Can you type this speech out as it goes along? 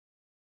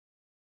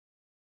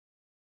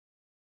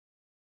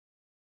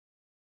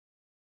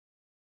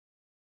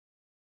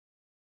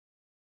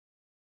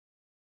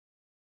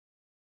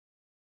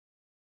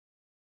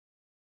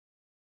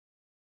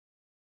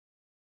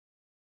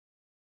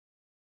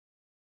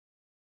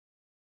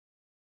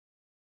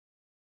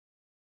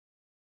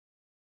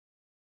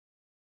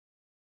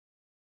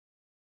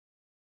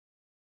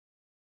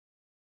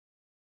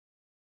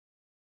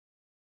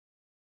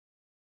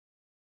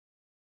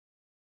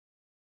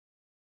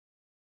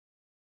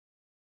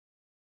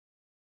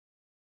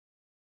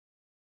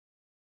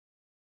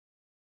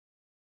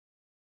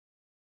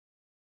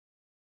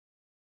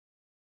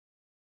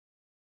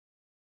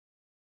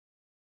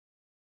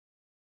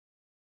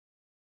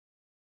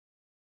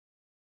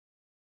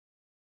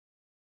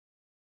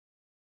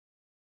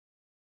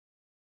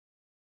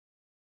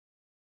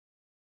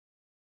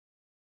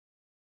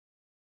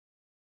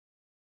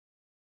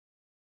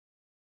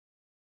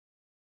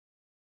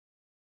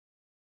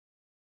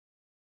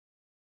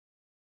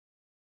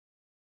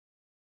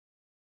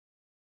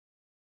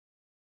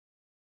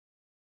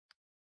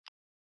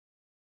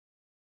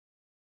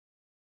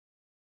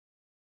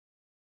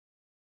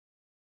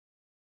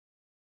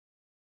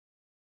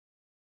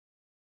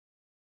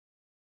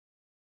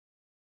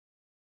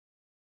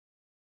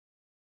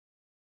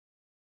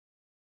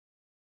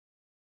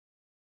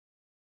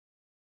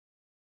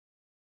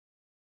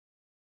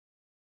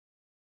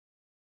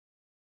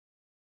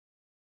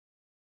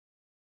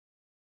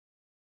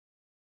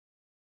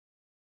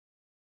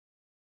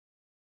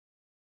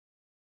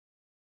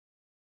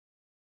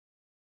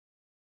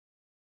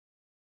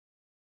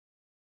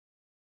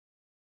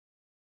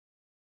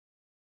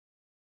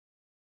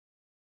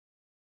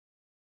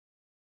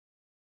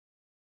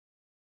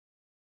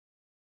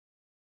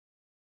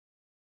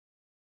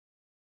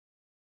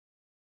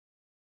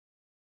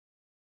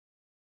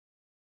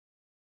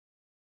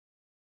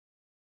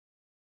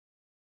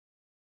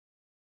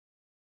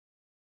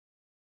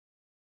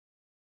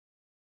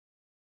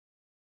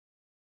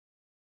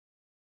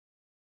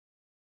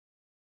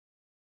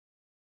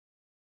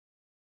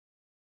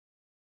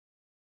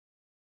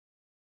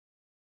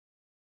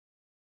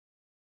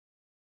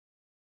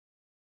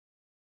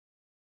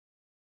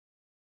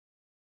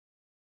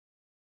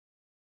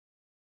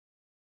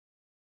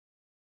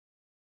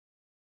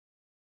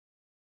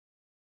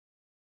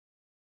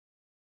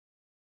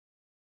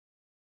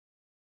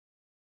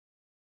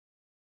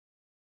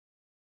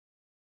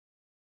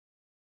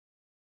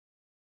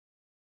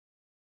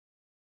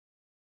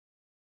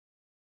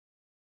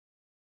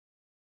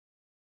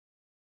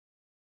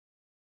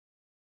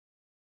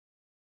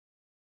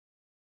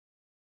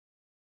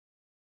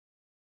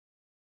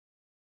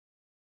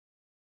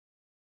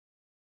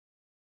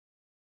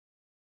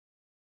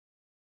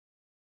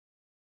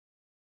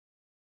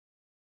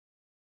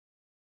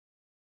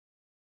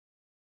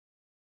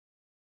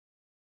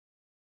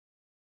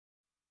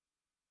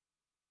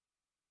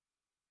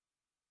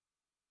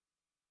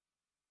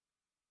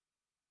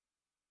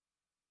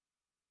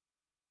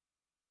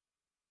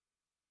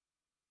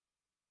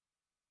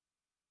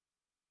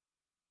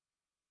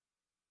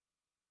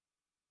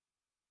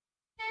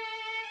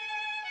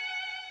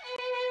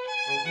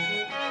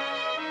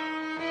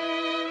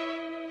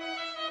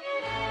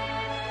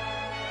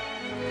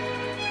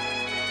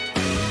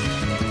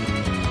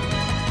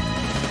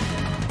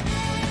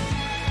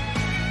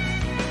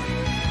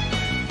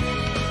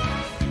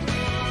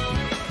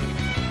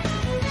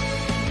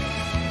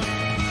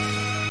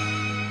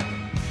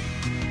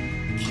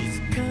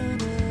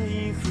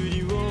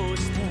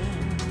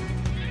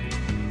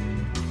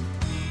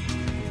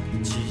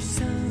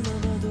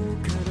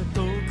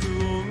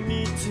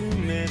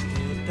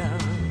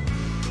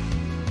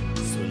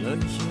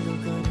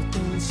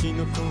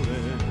の声、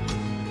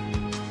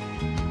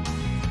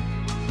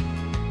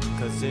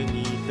風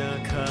に抱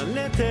か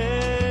れて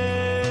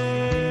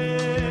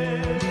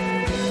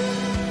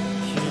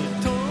瞳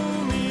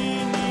に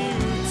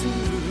映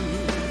る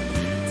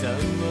ざわ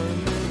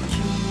めき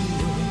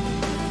も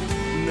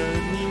何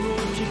も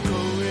聞こ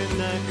え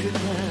なくて、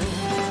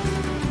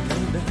た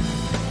だ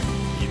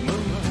今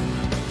は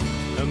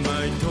甘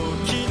い時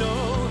の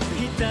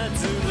いたず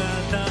ら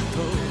だと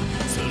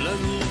空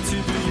につ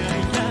ぶや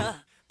いた。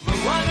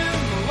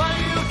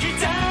期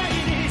待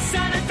にさ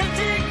れた時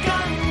間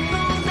の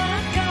中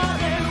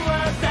で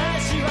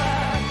私は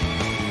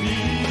今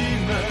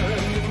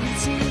見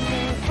つめ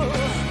を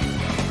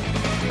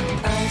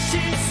愛し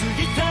す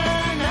ぎたあ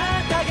な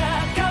たが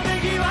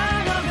壁際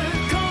の向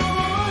こ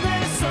うで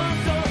そっ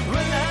と笑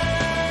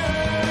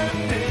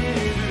ってる。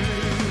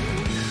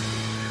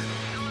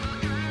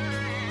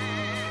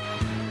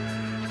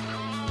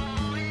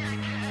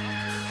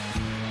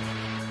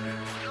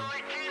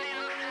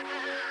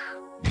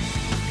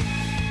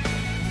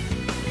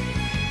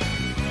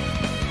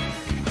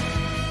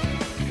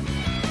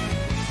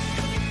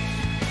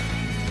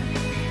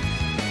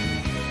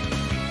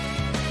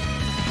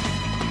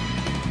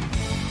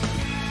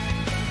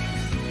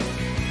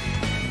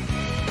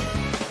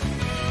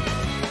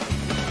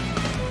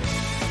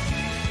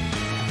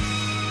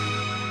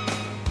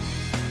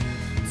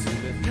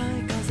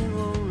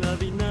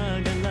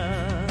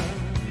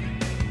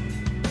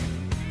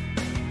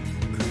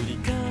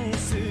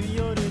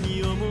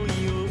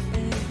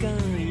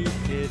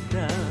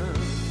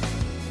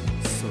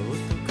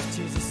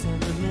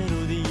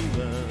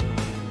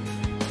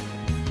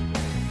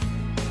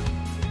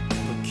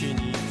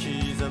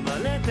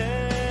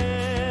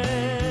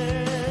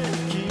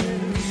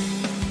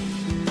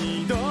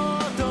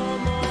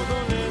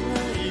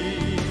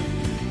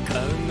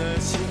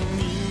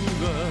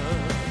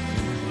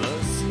忘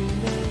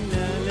れ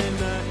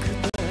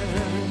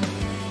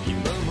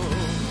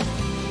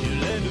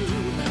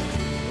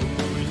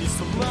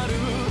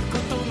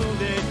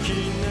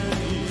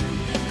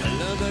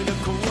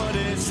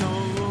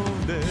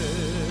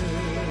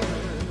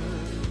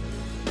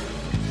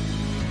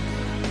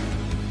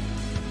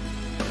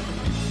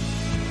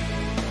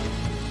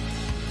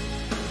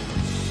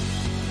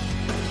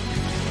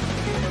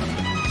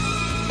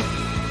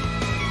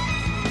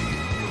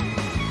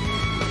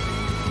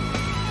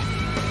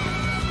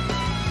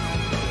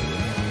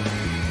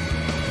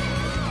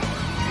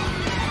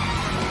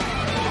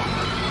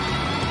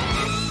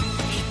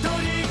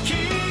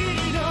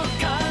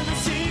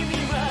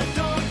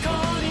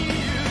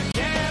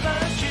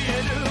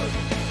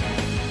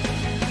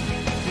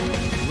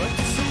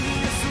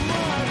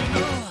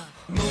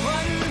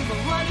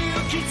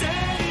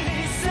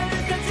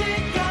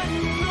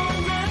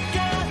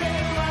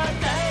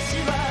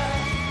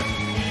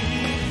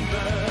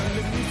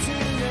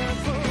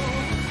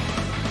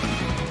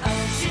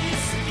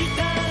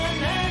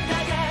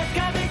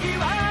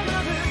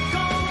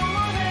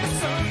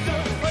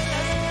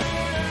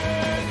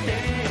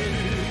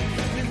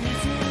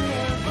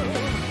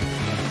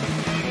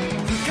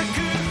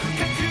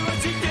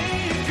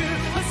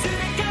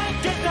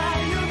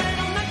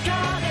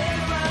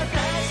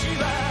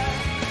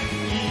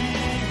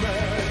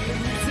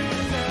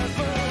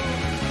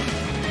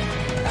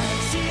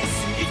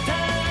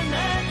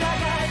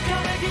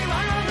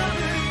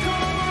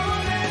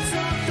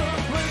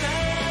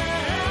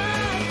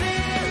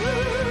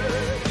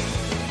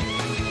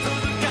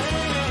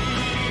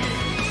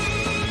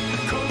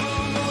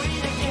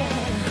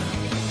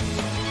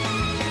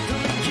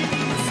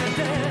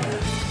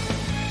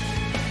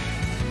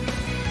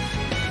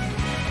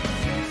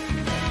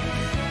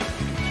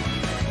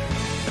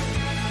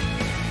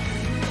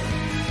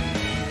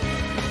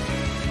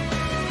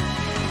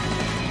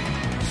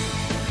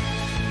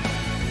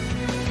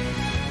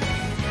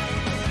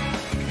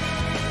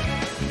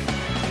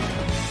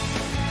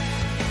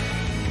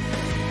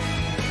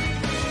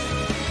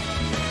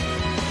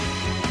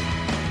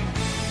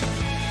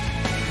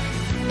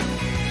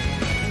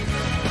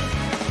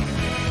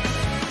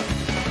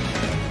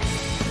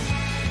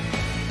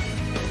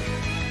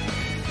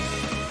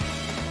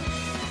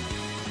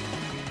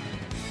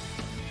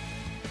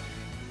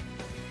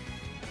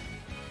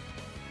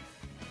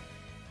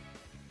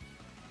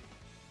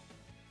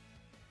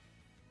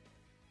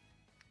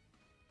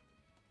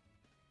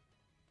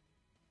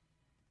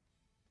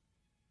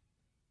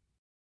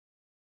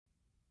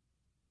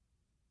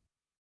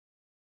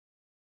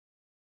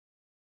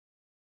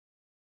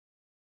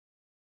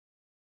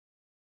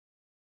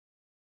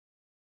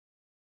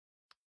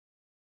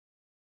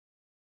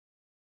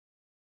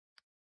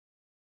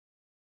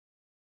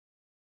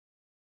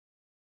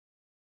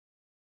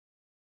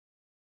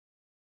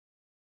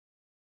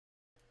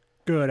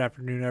Good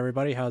afternoon,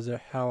 everybody. How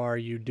are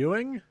you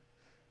doing?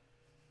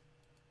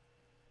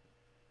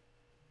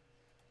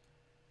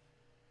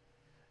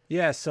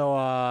 Yeah, so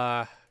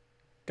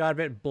got a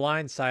bit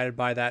blindsided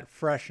by that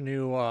fresh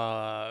new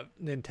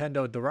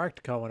Nintendo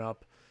Direct coming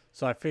up.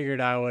 So I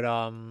figured I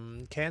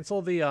would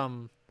cancel the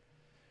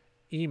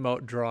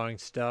emote drawing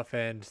stuff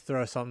and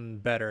throw something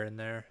better in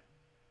there.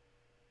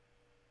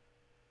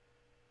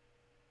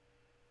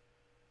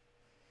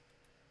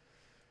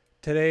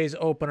 Today's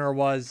opener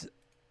was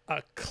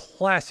a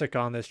classic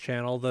on this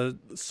channel, the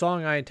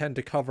song I intend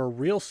to cover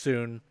real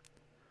soon,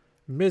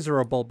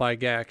 Miserable by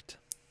Gact.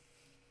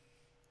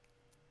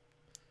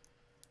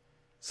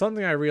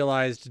 Something I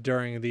realized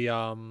during the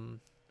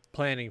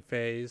planning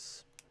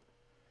phase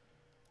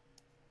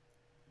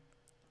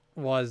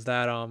was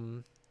that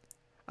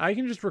I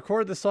can just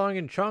record the song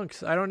in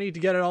chunks. I don't need to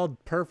get it all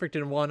perfect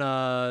in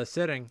one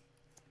sitting.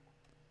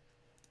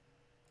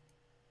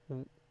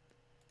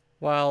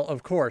 While,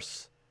 of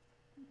course,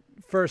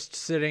 first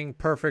sitting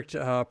perfect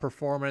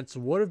performance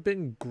would have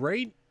been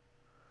great.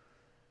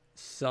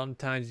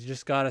 Sometimes you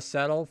just gotta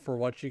settle for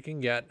what you can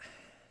get.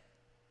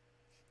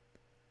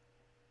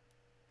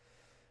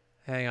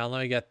 Hang on,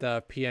 let me get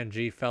the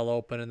PNG file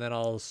open, and then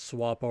I'll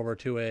swap over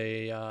to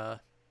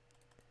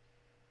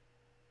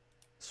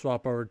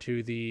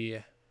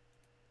the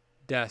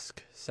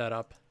desk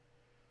setup.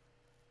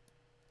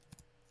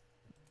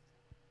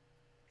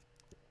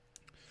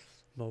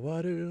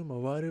 Mawaru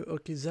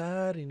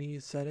okizari ni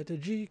sareta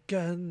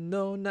jikan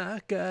no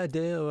naka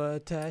de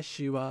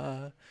watashi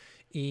wa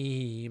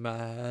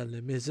ima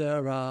le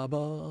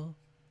miserable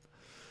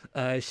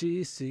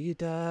aishi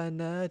sugita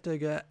nata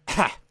ga.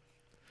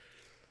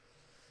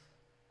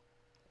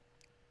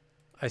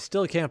 I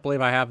still can't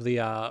believe I have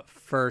the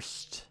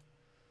first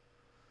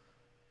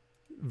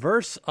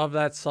verse of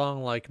that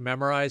song like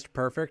memorized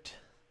perfect.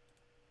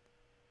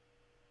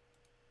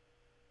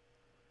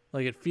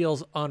 Like, it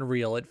feels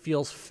unreal. It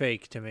feels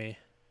fake to me.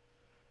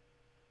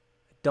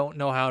 I don't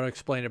know how to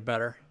explain it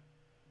better.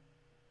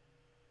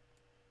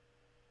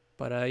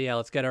 But yeah,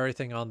 let's get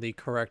everything on the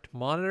correct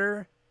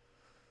monitor.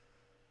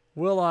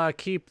 We'll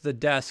keep the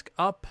desk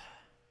up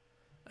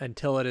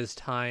until it is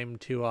time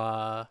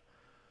to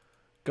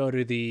go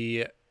to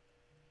the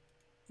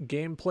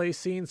gameplay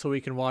scene so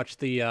we can watch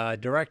the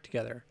direct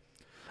together.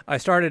 I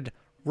started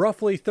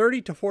roughly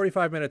 30 to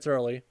 45 minutes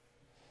early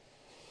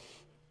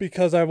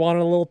because I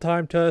wanted a little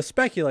time to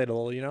speculate a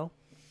little, you know?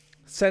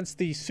 Since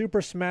the Super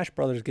Smash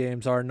Bros.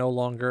 Games are no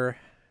longer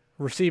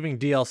receiving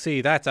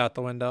DLC, that's out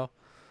the window.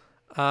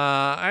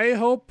 I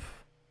hope...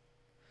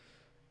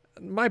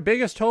 My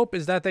biggest hope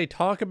is that they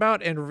talk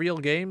about and reveal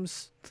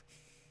games.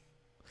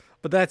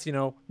 But that's, you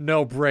know,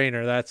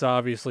 no-brainer. That's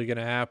obviously going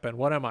to happen.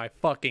 What am I,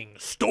 fucking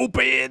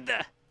stupid?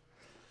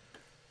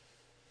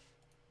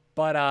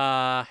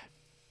 But,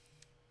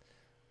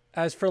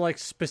 as for, like,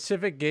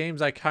 specific games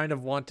I kind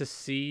of want to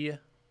see...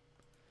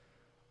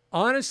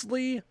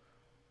 Honestly,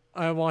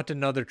 I want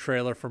another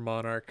trailer for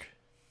Monarch.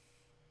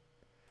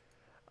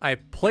 I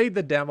played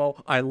the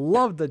demo. I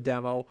loved the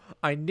demo.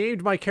 I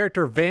named my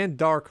character Van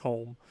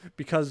Darkholm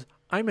because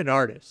I'm an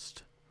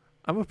artist.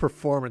 I'm a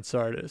performance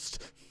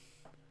artist.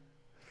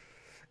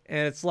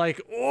 And it's like,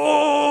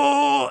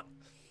 oh!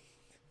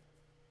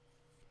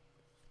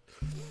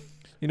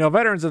 You know,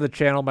 veterans of the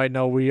channel might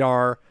know we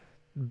are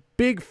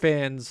big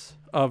fans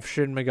of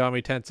Shin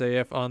Megami Tensei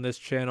If on this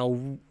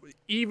channel.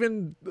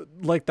 Even,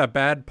 like, the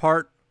bad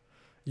part.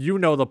 You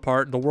know the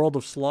part. The World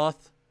of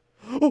Sloth.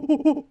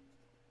 Hang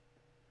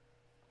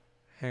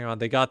on.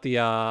 They got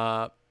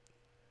the,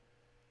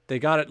 they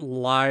got it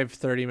live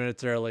 30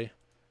 minutes early.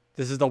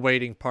 This is the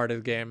waiting part of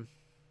the game.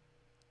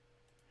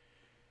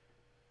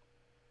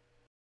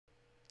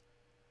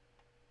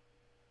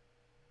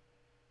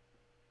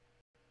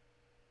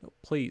 No,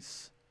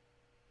 please.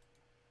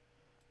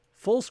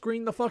 Full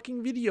screen the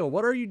fucking video.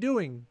 What are you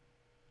doing?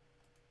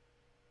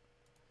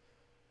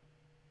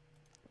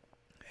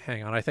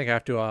 Hang on, I think I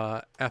have to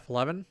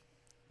F11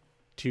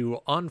 to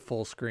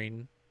unfull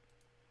screen.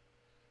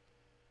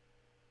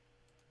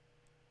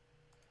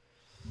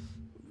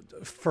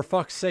 For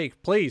fuck's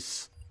sake,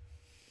 please.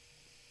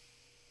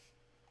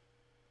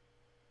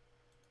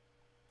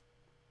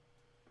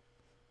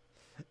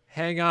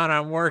 Hang on,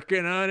 I'm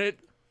working on it.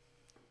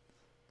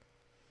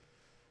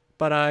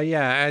 But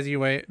yeah, as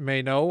you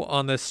may know,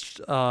 on this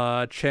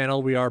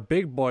channel, we are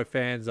big boy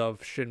fans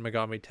of Shin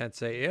Megami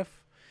Tensei If.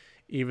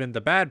 Even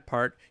the bad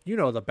part, you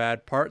know the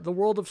bad part, the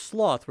World of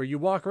Sloth, where you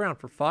walk around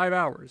for 5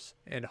 hours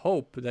and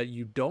hope that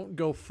you don't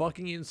go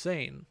fucking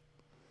insane.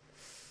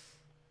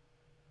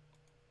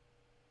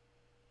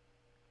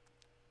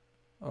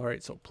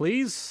 Alright, so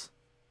please.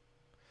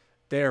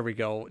 There we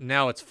go.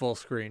 Now it's full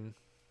screen.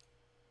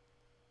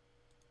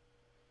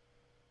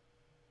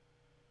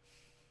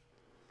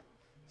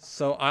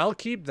 So I'll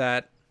keep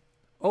that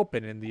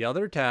open in the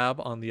other tab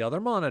on the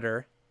other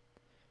monitor.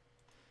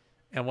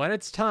 And when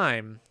it's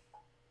time...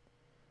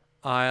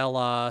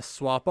 I'll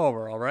swap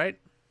over, alright?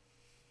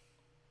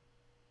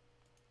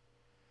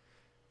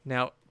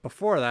 Now,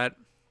 before that,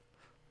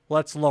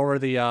 let's lower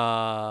the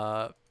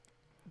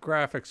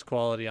graphics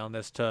quality on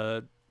this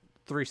to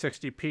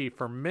 360p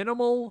for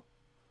minimal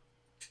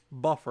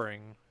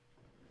buffering.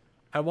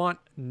 I want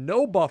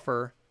no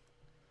buffer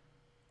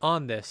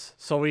on this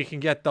so we can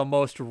get the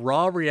most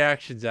raw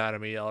reactions out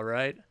of me, all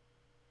right?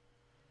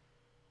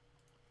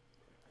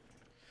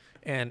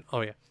 And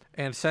oh yeah,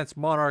 and since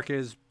Monarch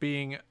is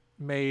being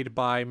made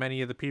by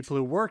many of the people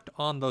who worked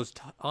on those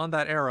on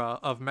that era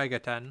of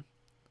Megaten,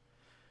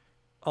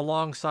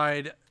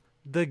 alongside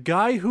the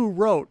guy who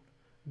wrote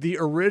the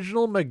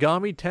original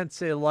Megami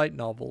Tensei light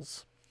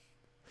novels.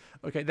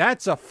 Okay,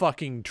 that's a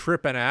fucking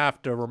trip and a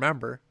half to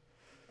remember.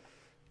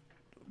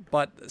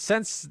 But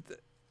since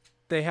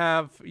they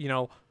have, you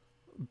know,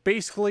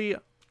 basically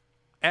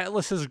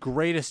Atlus's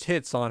greatest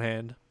hits on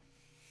hand,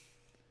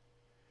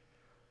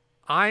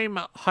 I'm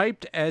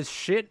hyped as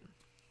shit.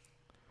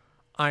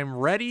 I'm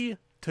ready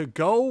to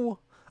go.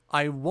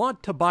 I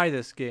want to buy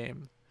this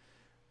game.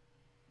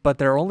 But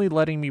they're only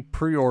letting me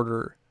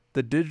pre-order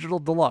the Digital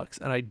Deluxe,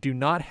 and I do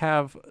not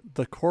have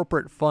the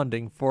corporate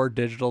funding for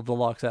Digital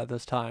Deluxe at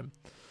this time.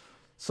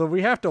 So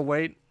we have to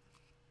wait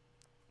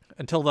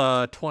until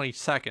the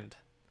 22nd.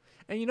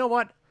 And you know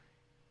what?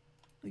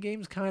 The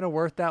game's kind of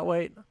worth that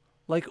wait.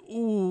 Like,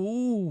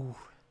 ooh.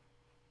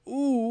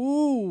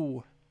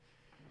 You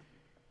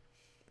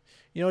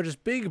know,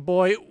 just big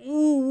boy,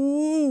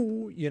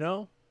 ooh, you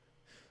know?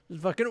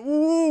 Just fucking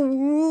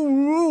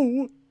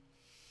ooh.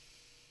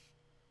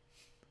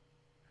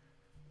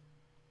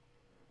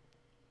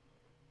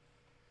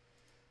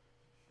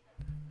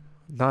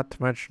 Not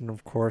to mention,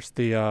 of course,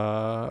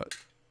 the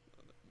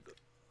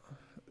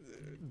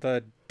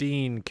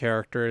Dean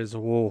character is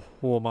whoa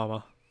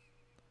mama.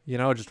 You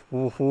know, just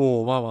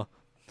whoa mama.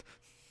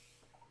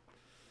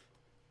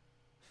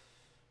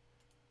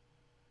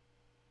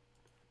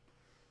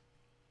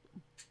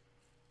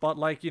 But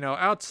like, you know,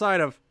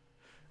 outside of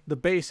the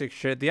basic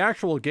shit, the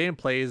actual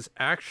gameplay is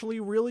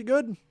actually really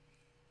good.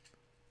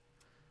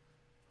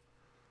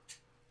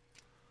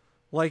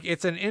 Like,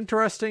 it's an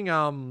interesting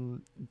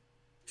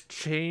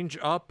change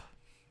up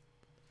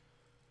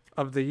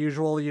of the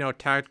usual, you know,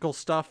 tactical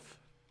stuff,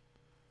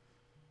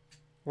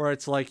 where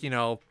it's like, you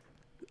know,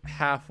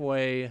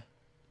 halfway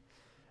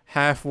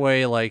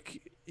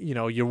like, you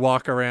know, you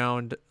walk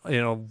around,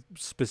 you know,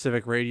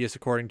 specific radius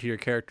according to your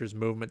character's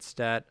movement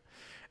stat,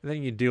 and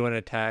then you do an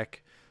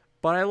attack.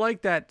 But I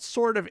like that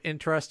sort of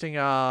interesting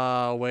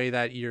way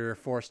that you're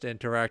forced to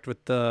interact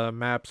with the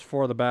maps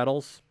for the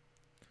battles.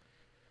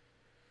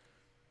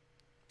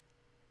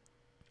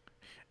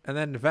 And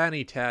then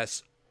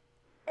Vanitas.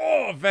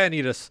 Oh,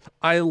 Vanitas.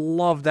 I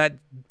love that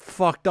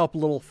fucked up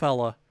little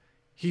fella.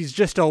 He's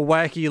just a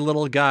wacky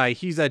little guy.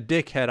 He's a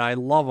dickhead. I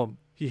love him.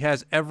 He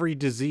has every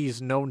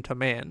disease known to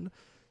man.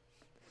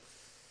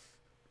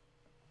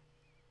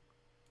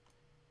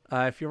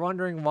 If you're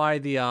wondering why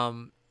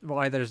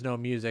why there's no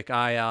music,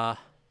 having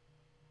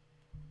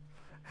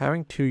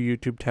two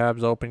YouTube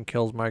tabs open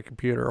kills my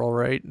computer, all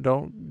right?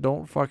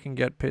 Don't fucking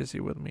get pissy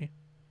with me.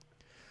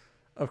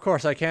 Of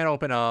course, I can't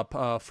open up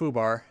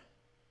Foobar.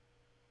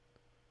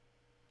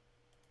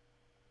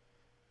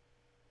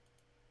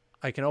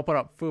 I can open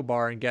up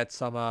Foobar and get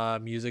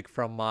some music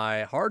from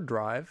my hard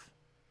drive.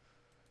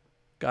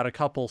 Got a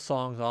couple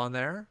songs on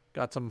there.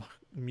 Got some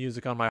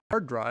music on my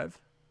hard drive.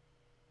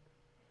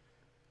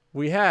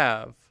 We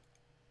have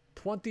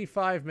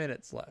 25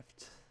 minutes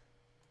left.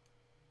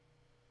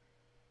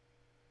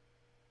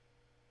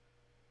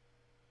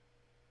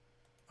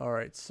 All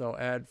right, so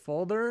add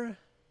folder.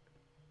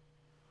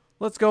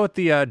 Let's go with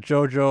the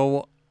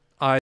JoJo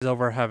Eyes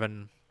Over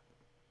Heaven.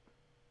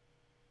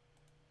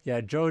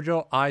 Yeah,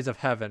 JoJo Eyes of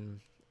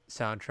Heaven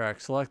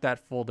soundtrack. Select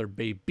that folder,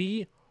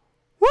 baby.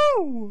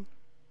 Woo!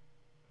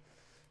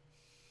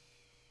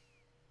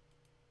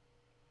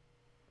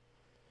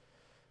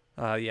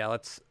 Yeah,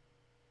 let's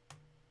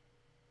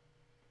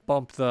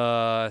bump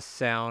the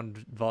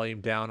sound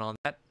volume down on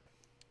that.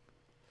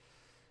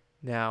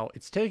 Now,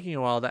 it's taking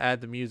a while to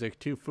add the music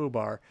to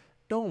Foobar.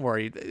 Don't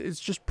worry, it's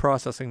just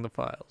processing the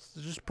files.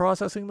 It's just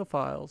processing the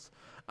files.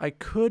 I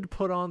could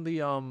put on the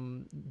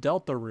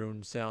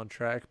Deltarune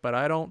soundtrack, but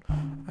I don't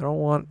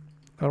want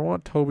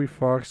Toby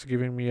Fox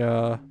giving me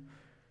a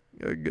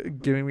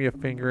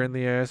finger in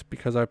the ass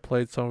because I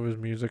played some of his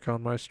music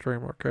on my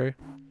stream, okay?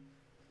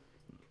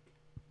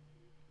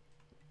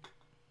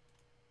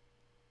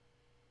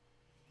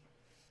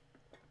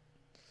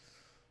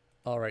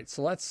 All right,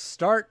 so let's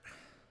start.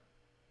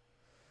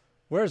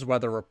 Where's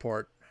Weather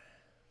Report?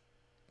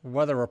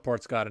 Weather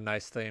Report's got a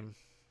nice theme.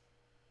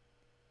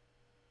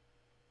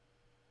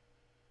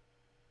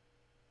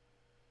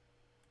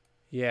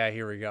 Yeah,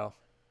 here we go.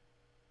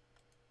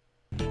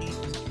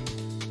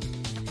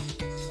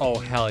 Oh,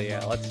 hell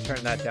yeah. Let's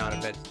turn that down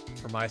a bit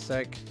for my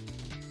sake.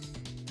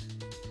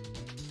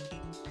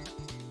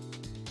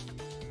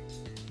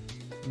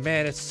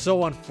 Man, it's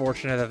so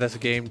unfortunate that this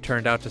game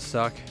turned out to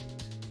suck.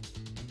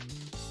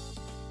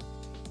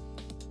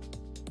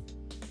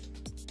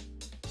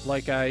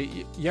 Like,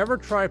 you ever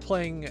try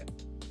playing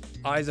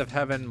Eyes of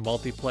Heaven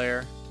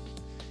multiplayer?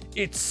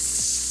 It's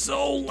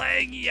so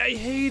laggy. I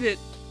hate it.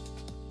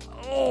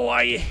 Oh,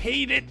 I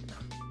hate it.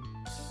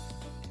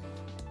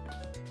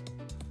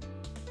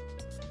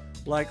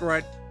 Like,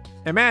 right,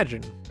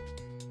 imagine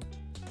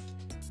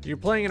you're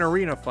playing an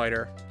arena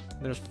fighter.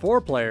 There's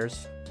 4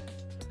 players,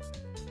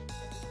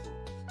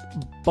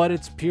 but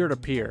it's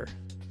peer-to-peer.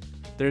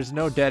 There's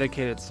no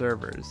dedicated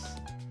servers.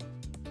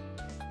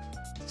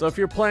 So if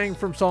you're playing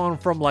from someone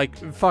from, like,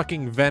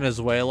 fucking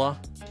Venezuela,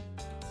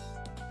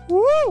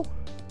 woo!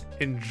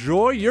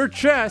 Enjoy your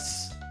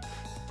chess!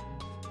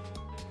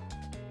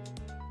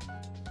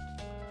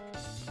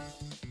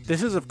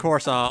 This is, of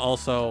course,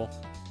 also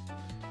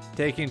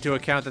taking into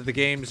account that the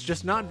game's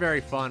just not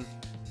very fun.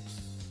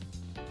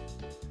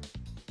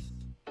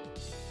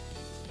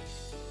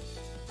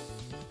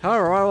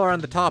 However, while we're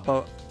on the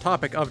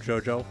topic of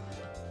JoJo,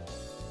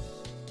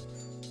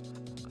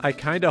 I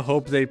kind of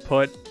hope they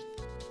put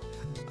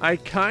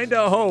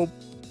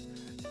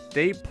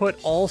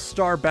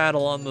All-Star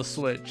Battle on the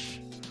Switch.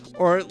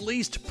 Or at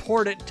least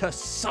port it to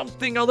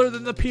something other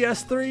than the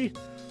PS3.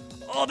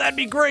 Oh, that'd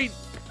be great!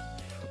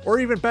 Or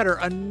even better,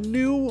 a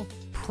new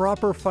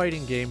proper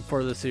fighting game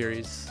for the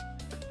series.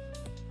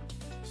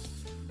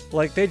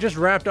 Like, they just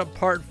wrapped up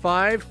Part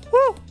 5.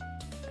 Woo!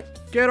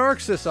 Get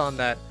Arxis on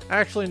that.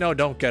 Actually, no,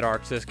 don't get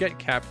Arxis. Get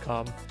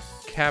Capcom.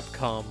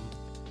 Capcom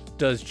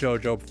does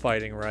JoJo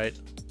fighting right.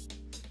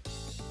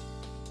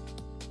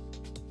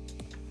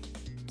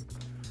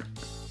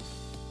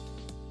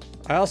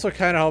 I also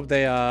kind of hope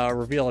they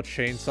reveal a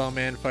Chainsaw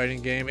Man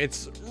fighting game.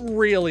 It's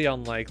really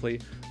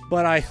unlikely,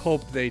 but I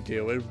hope they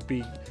do. It would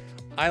be...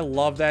 I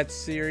love that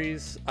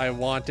series. I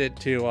want it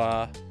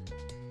to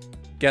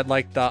get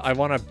like the... I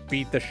want to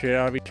beat the shit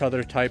out of each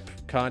other type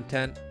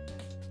content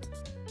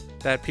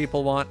that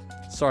people want.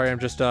 Sorry, I'm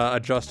just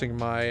adjusting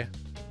my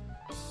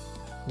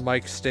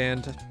mic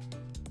stand.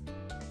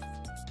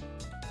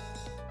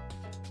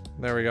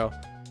 There we go.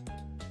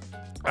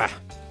 Ah.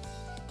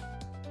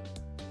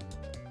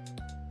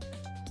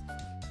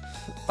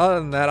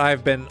 Other than that,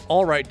 I've been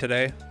alright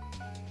today.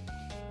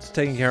 Just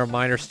taking care of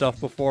minor stuff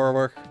before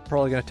work.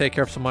 Probably going to take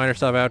care of some minor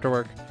stuff after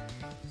work.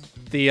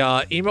 The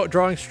emote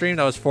drawing stream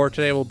that was for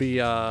today will be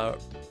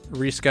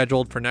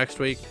rescheduled for next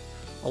week,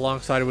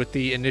 alongside with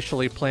the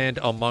initially planned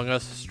Among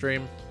Us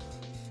stream.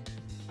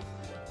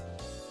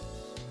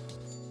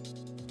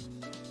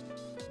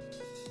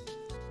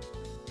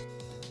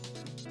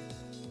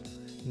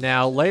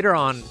 Now, later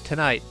on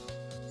tonight,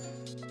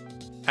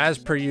 as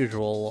per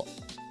usual,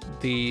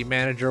 the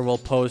manager will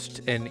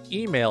post an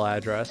email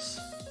address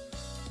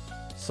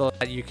so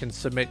that you can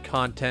submit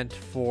content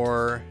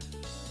for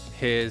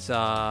his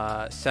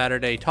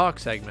Saturday talk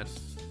segment.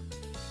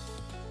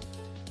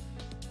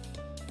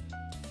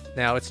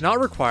 Now, it's not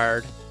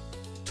required.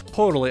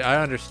 Totally,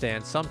 I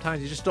understand.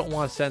 Sometimes you just don't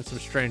want to send some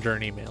stranger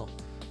an email.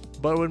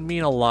 But it would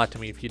mean a lot to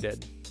me if you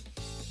did.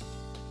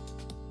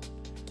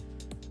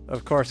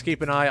 Of course,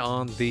 keep an eye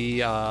on the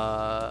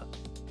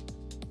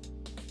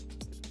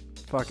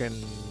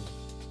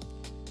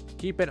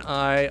keep an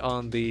eye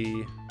on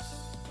the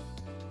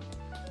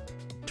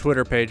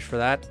Twitter page for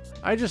that.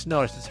 I just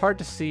noticed it's hard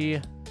to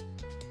see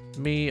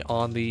me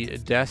on the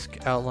desk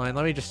outline.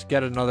 Let me just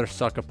get another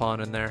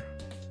suck-upon in there.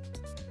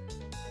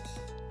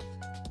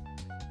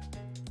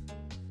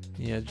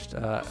 Yeah, just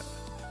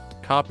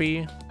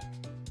copy.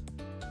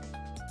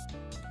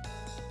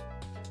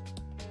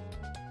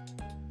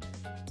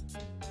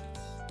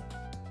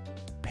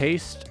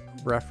 Paste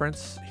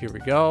reference. Here we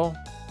go.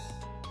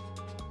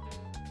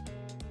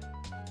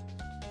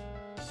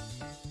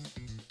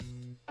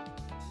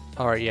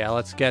 All right, yeah,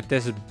 let's get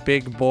this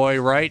big boy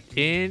right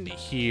in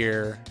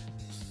here.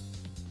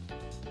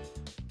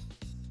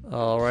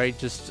 All right,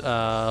 just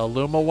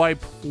Luma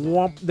wipe.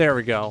 Whoomp. There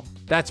we go.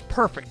 That's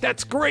perfect.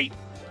 That's great.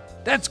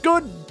 That's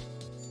good.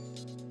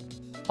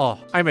 Oh,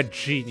 I'm a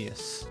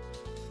genius.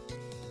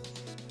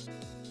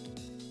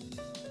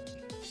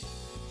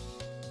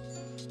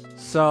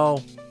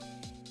 So,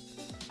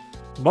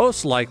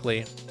 most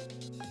likely,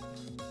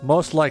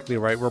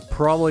 right, we're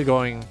probably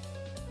going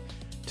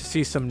to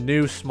see some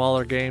new,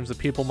 smaller games that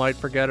people might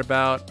forget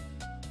about.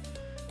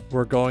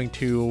 We're going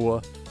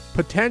to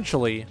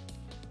potentially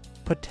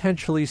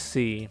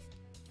see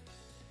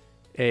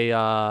a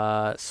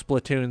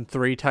Splatoon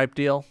 3 type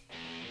deal.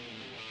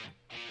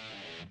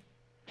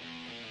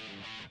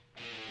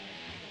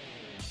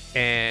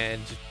 And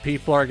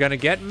people are gonna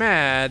get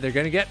mad. They're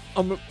gonna get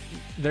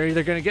they're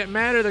either gonna get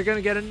mad or they're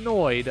gonna get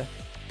annoyed.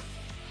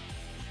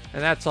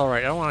 And that's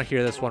alright. I don't want to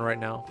hear this one right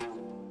now.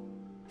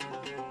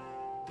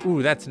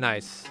 Ooh, that's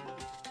nice.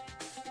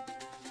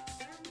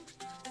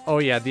 Oh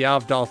yeah, the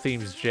Avdol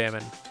theme's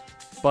jamming.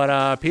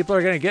 But people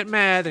are gonna get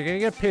mad, they're gonna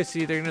get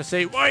pissy, they're gonna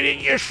say, why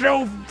didn't you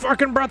show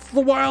fucking Breath of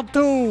the Wild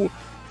 2?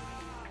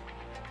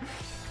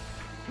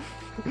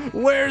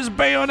 Where's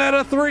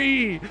Bayonetta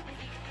 3?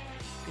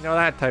 You know,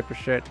 that type of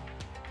shit.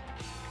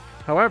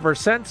 However,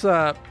 since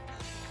I'm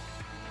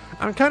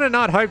kind of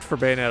not hyped for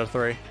Bayonetta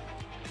 3.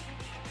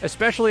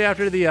 Especially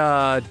after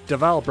the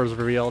developers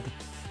revealed.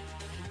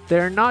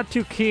 They're not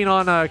too keen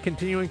on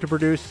continuing to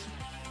produce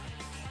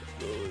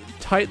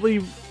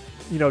tightly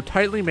you know,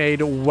 tightly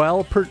made,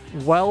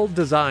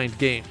 well-designed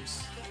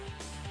games.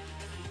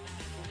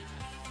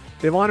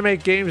 They want to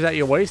make games that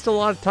you waste a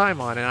lot of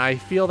time on, and I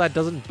feel that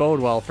doesn't bode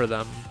well for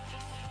them.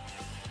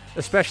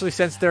 Especially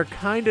since they're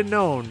kind of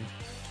known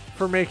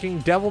for making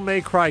Devil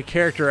May Cry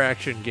character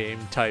action game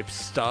type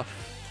stuff.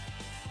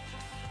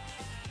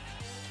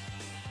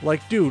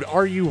 Like, dude,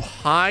 are you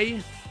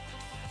high?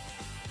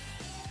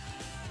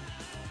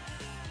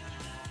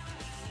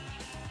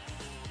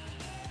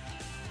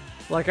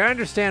 Like, I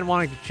understand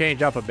wanting to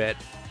change up a bit,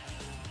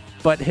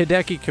 but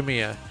Hideki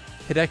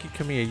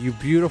Kamiya, you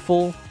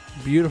beautiful,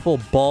 beautiful,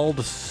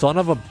 bald son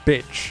of a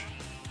bitch.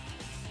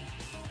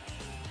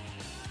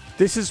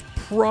 This is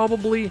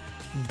probably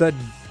the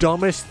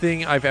dumbest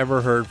thing I've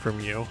ever heard from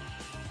you.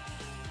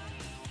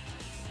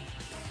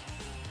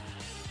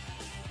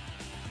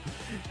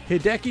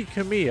 Hideki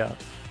Kamiya,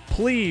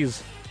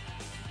 please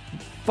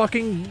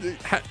fucking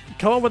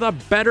come up with a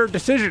better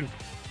decision.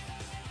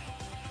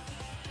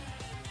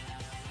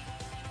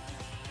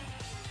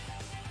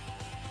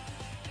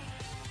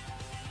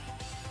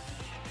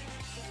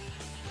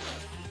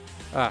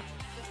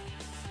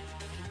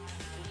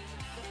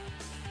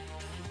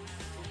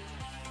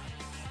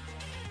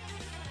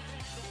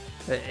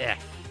 Yeah.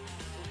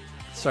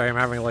 Sorry, I'm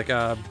having like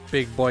a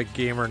big boy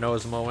gamer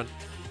nose moment.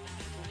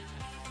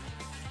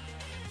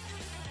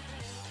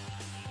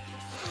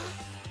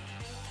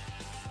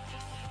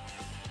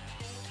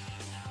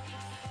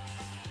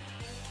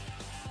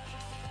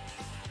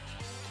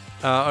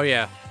 Oh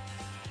yeah.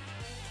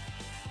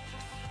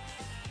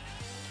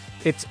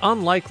 It's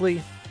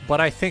unlikely, but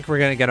I think we're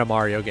gonna get a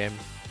Mario game.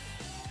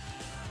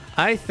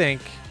 I think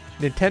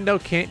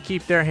Nintendo can't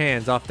keep their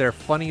hands off their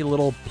funny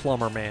little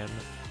plumber man.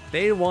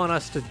 They want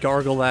us to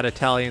gargle that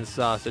Italian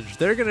sausage.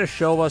 They're gonna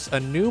show us a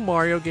new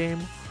Mario game,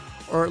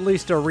 or at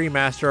least a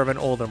remaster of an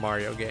older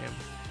Mario game.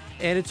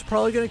 And it's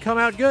probably gonna come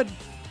out good.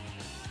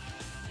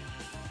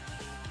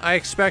 I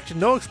expect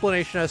no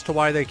explanation as to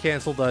why they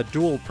canceled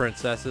Dual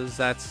Princesses.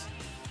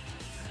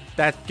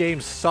 That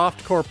game's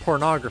softcore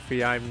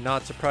pornography. I'm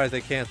not surprised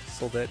they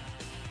canceled it.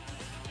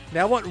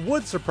 Now, what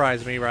would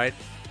surprise me, right,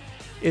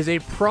 is a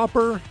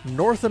proper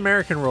North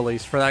American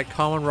release for that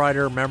Kamen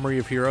Rider Memory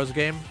of Heroes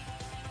game.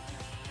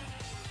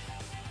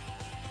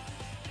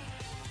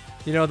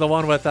 You know, the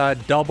one with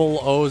double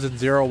O's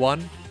and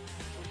 01?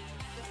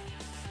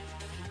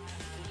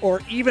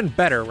 Or even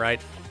better,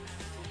 right?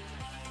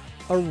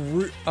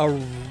 A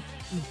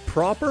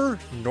proper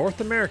North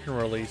American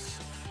release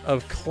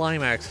of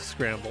Climax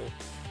Scramble.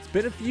 It's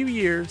been a few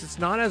years, it's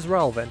not as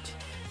relevant.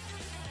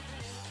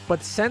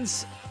 But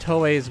since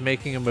Toei is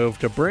making a move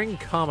to bring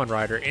Kamen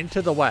Rider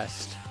into the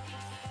West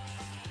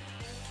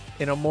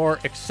in a more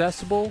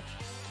accessible,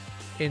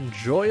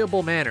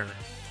 enjoyable manner,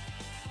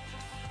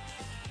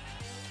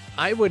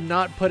 I would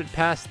not put it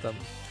past them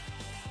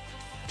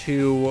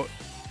to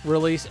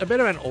release a bit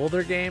of an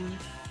older game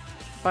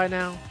by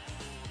now,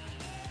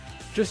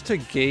 just to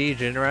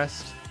gauge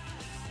interest.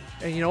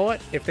 And you know what?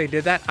 If they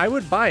did that, I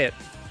would buy it.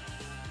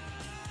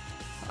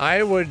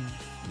 I would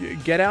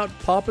get out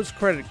Papa's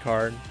credit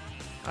card.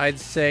 I'd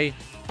say,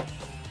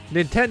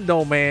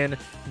 Nintendo man,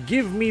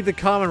 give me the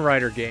Kamen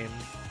Rider game.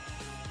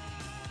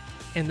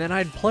 And then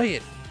I'd play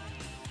it.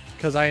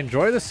 Because I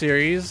enjoy the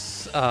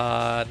series,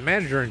 the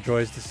manager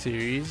enjoys the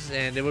series,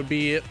 and it would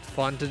be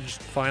fun to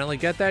just finally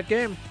get that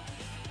game.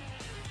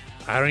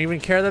 I don't even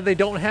care that they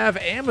don't have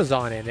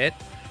Amazon in it.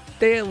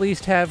 They at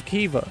least have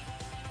Kiva.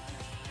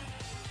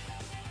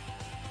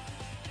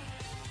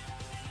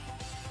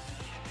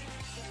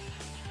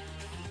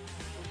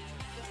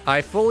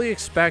 I fully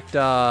expect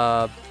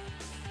I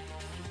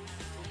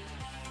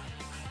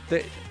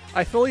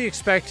fully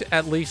expect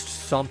at least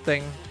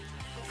something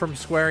from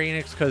Square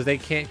Enix, because they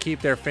can't keep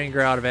their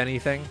finger out of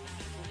anything.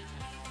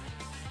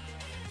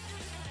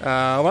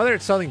 Whether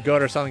it's something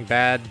good or something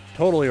bad,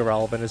 totally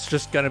irrelevant. It's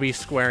just gonna be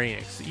Square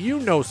Enix. You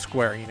know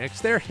Square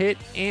Enix. They're hit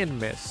and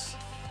miss.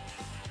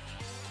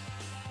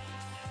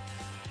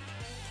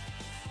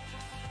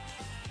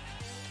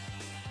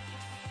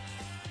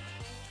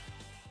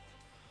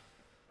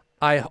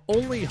 I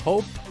only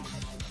hope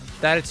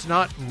that it's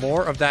not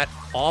more of that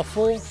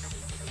awful,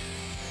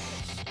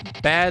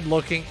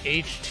 bad-looking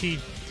HD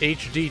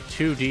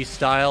 2D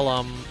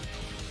style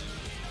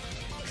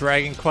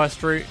Dragon Quest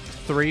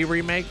 3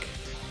 remake.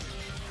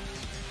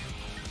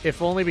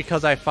 If only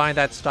because I find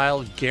that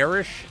style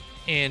garish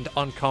and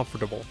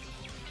uncomfortable.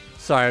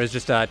 Sorry, I was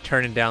just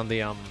turning down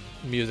the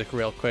music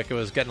real quick. It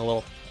was getting a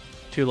little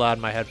too loud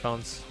in my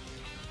headphones.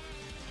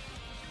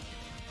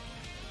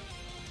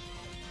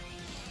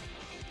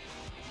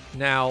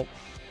 Now,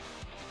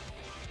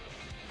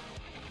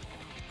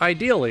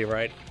 ideally,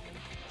 right?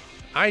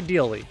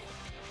 Ideally,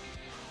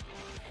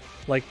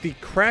 like the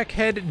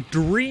crackhead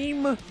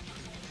dream,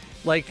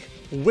 like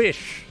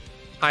wish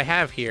I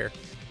have here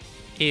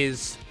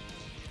is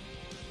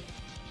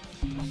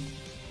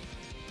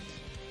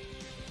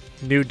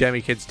new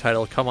Demi-Kids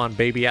title. Come on,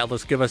 baby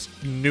Atlas, give us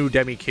new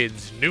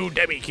Demi-Kids. New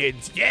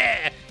Demi-Kids.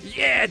 Yeah!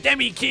 Yeah,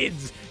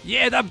 Demi-Kids!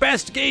 Yeah, the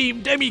best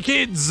game,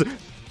 Demi-Kids!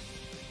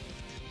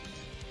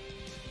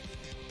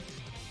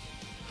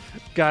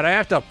 God, I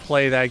have to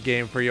play that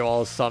game for you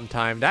all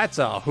sometime. That's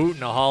a hoot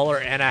and a holler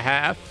and a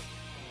half.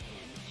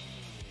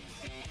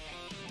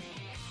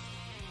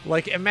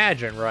 Like,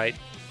 imagine, right?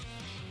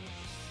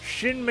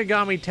 Shin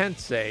Megami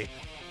Tensei,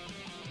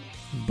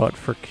 but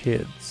for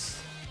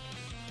kids.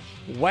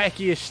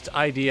 Wackiest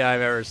idea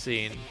I've ever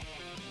seen.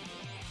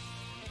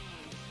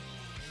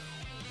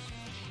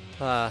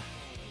 I'm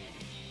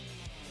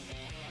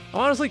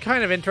honestly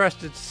kind of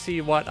interested to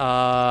see what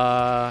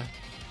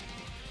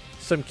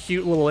some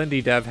cute little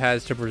indie dev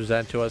has to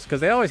present to us,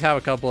 because they always have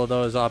a couple of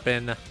those up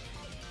in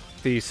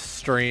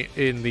these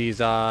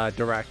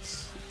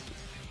directs.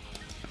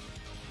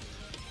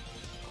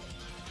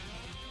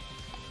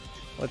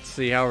 Let's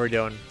see how we're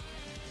doing.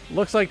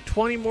 Looks like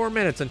 20 more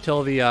minutes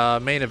until the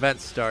main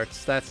event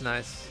starts. That's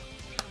nice.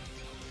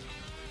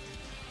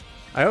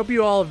 I hope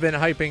you all have been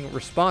hyping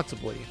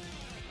responsibly.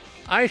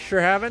 I sure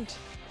haven't,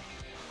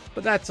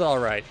 but that's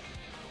alright.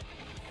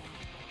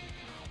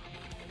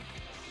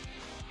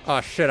 Oh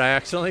shit, I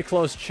accidentally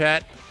closed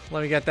chat.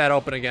 Let me get that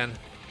open again.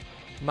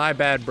 My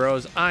bad,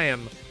 bros. I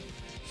am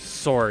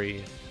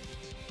sorry.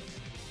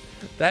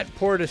 That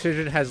poor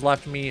decision has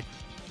left me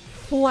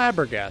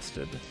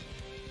flabbergasted.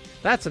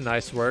 That's a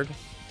nice word.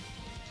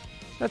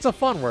 That's a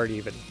fun word,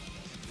 even.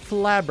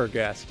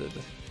 Flabbergasted.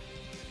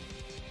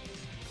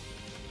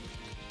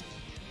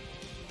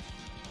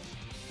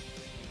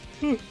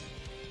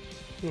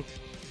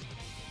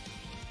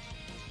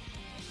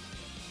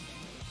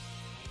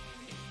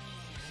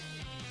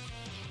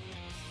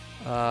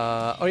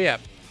 Oh yeah.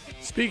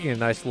 Speaking of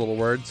nice little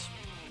words,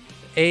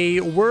 a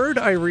word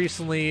I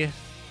recently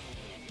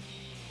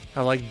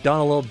have like done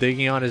a little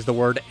digging on is the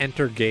word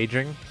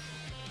entergaging.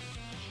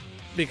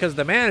 Because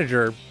the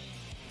manager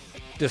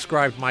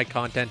described my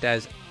content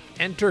as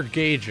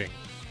entergaging.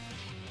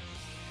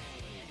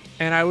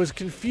 And I was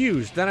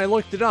confused. Then I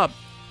looked it up,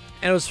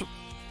 and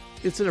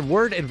it's a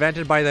word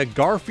invented by the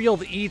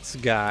Garfield Eats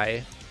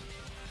guy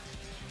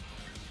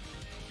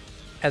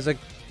as a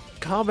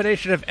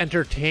combination of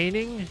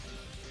entertaining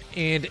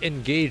and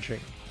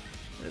engaging.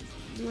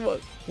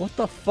 What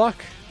the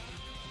fuck?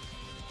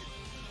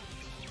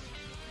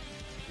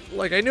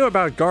 Like, I knew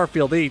about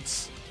Garfield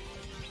Eats,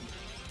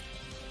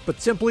 but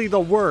simply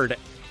the word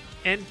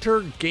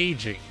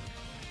entergaging.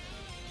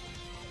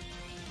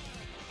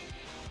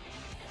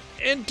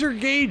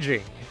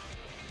 Entergaging.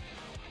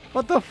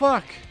 What the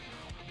fuck?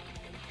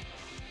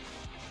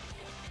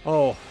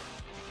 Oh.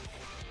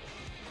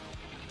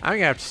 I'm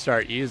gonna have to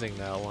start using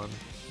that one.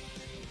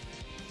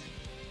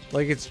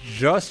 Like, it's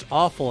just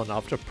awful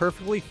enough to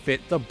perfectly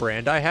fit the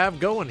brand I have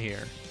going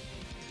here.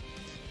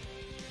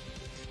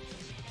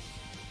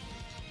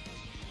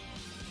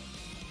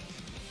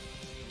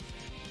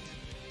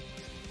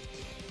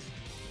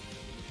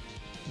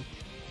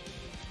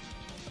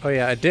 Oh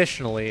yeah,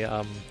 additionally,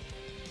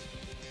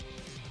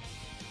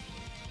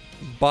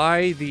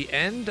 by the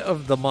end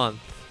of the month,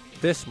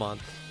 this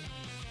month,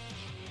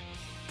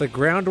 the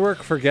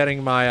groundwork for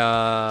getting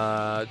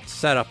my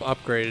setup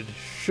upgraded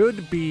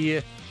should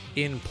be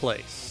in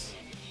place.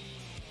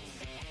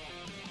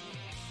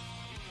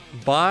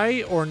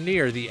 By or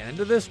near the end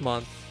of this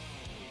month,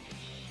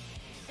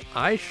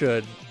 I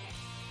should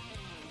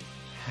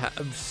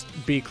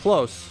be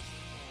close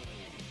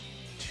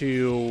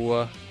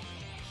to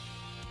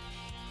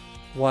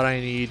what I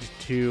need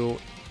to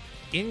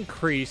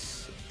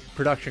increase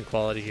production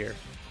quality here.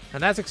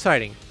 And that's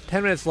exciting.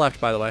 10 minutes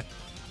left, by the way.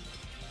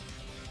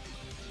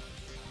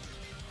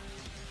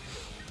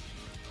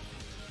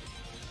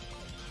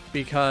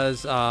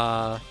 Because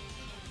at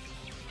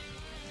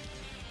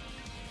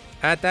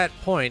that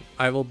point,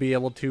 I will be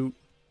able to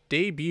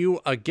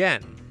debut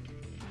again.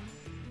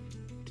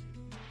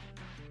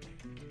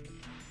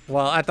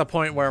 Well, at the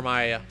point where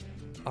my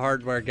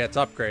hardware gets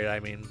upgraded, I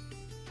mean.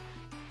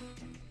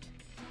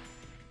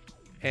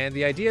 And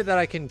the idea that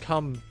I can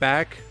come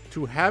back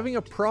to having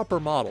a proper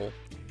model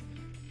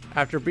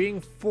after being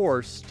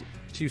forced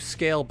to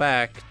scale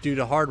back due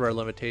to hardware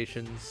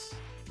limitations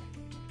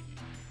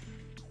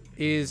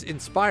is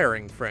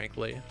inspiring,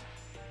 frankly.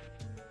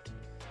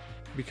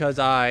 Because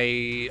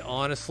I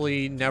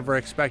honestly never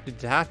expected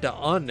to have to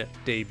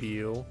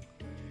un-debut.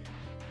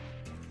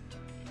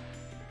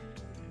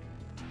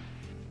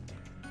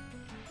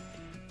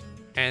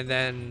 And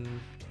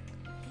then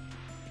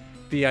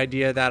the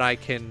idea that I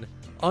can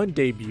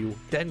undebut,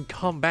 then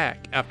come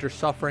back after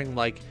suffering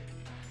like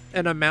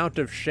an amount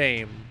of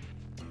shame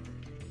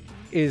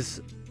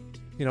is,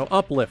 you know,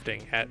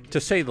 uplifting,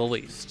 to say the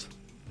least.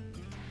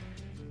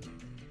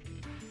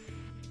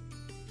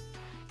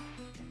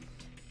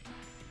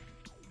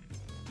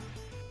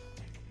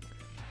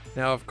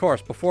 Now, of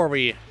course, before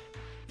we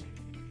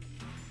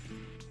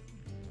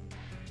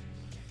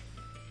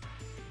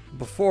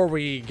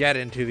get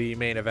into the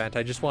main event,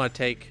 I just want to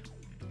take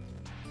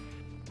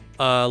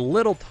a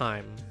little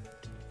time,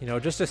 you know,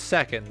 just a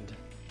second,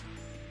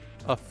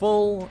 a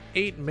full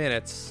 8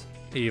 minutes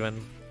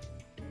even,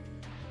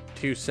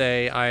 to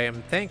say I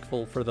am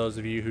thankful for those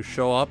of you who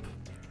show up,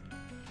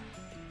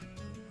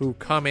 who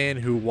come in,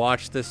 who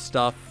watch this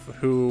stuff,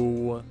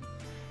 who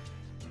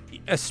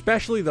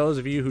especially those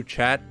of you who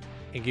chat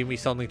and give me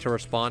something to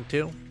respond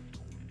to.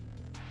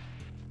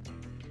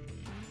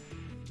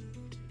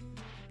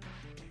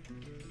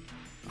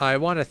 I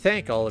want to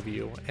thank all of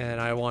you, and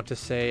I want to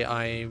say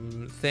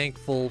I'm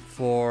thankful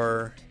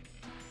for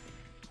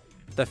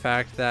the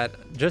fact that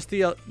just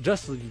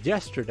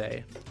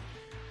yesterday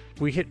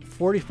we hit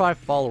 45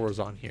 followers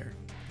on here.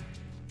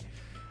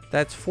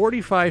 That's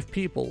 45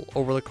 people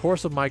over the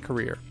course of my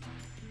career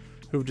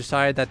who've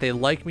decided that they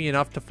like me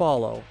enough to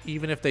follow,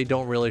 even if they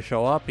don't really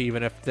show up,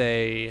 even if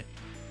they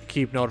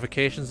keep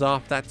notifications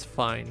off, that's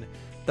fine.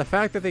 The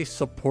fact that they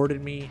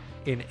supported me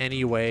in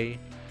any way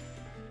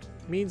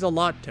means a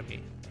lot to me.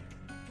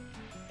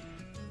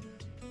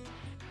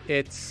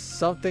 It's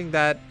something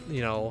that,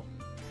 you know,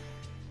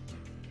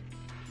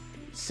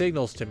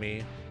 signals to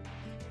me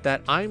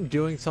that I'm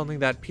doing something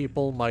that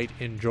people might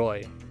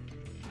enjoy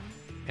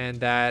and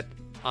that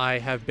I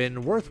have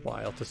been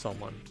worthwhile to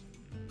someone.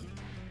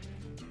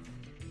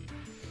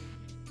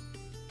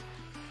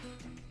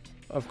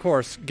 Of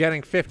course,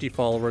 getting 50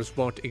 followers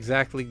won't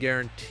exactly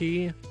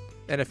guarantee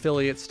an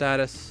affiliate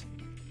status,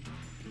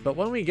 but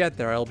when we get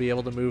there, I'll be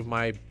able to move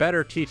my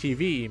better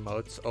TTV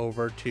emotes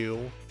over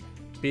to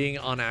being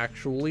on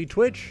actually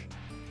Twitch,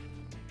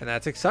 and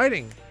that's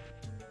exciting.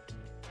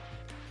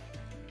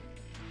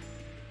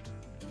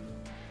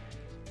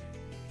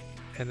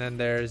 And then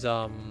there's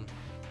you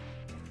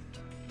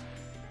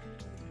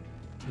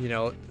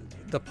know,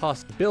 the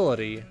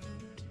possibility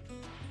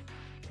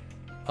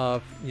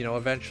of, you know,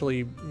 eventually,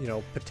 you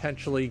know,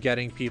 potentially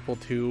getting people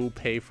to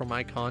pay for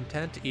my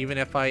content, even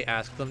if I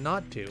ask them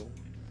not to.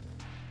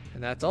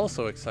 And that's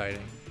also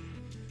exciting.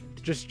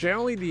 Just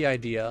generally the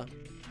idea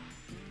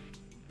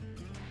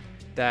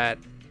that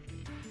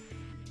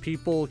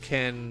people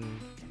can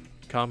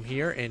come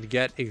here and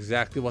get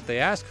exactly what they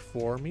ask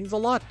for means a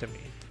lot to me.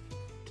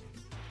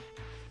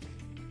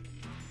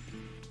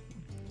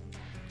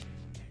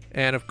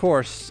 And of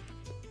course,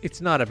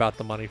 it's not about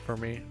the money for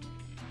me.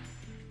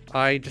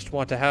 I just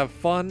want to have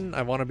fun.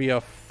 I want to be a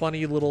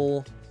funny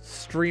little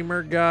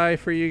streamer guy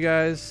for you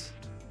guys.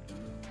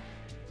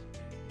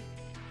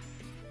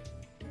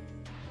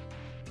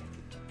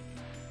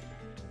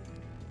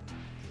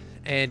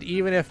 And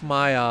even if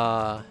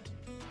my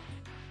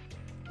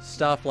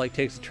stuff like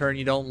takes a turn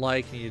you don't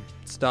like and you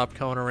stop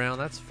coming around,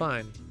 that's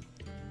fine.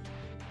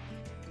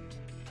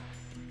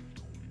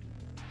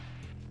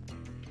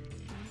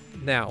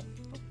 Now,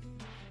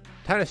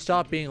 time to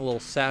stop being a little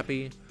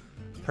sappy,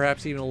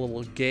 perhaps even a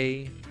little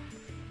gay.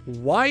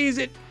 Why is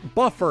it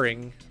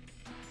buffering?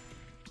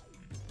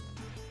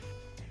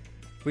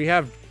 We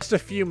have just a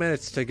few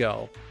minutes to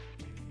go.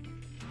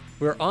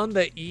 We're on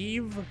the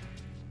eve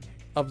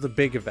of the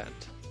big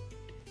event.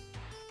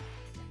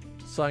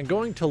 So I'm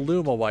going to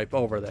Luma wipe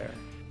over there.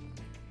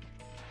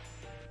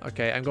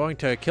 Okay, I'm going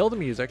to kill the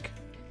music.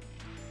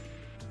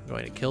 I'm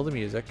going to kill the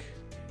music.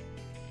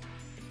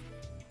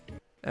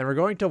 And we're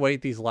going to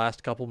wait these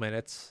last couple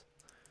minutes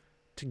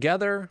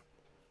together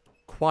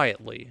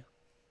quietly.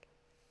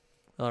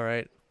 All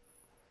right.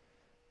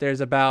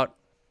 There's about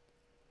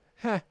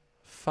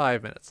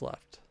 5 minutes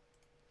left.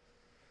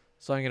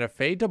 So I'm going to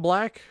fade to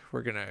black.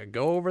 We're going to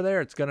go over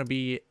there. It's going to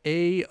be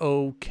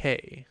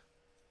A-OK.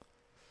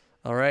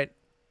 All right.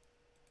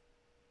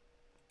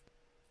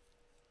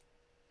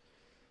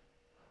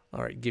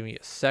 All right, give me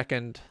a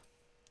second.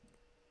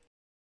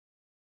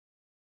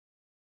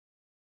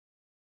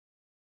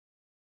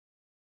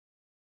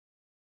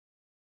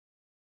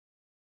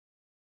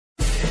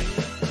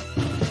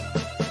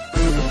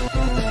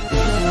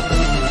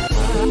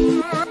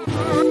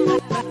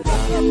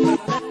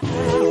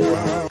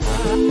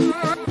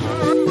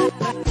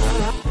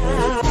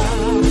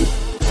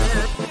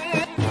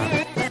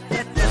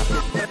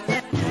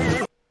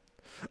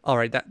 All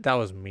right, that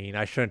was mean.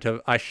 I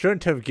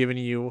shouldn't have given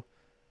you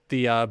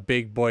the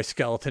big boy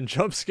skeleton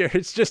jump scare.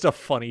 It's just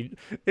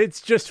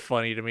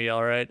funny to me,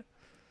 all right?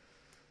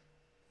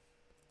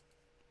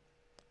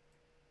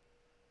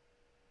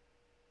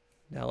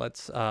 Now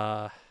let's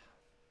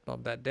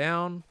bump that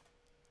down.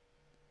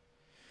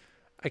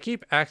 I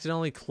keep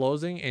accidentally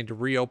closing and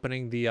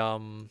reopening the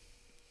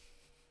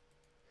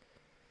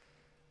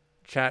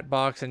chat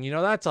box, and you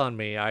know, that's on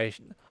me. I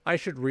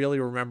should really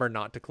remember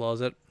not to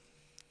close it.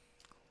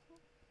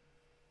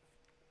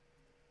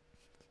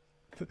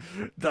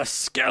 The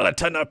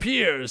skeleton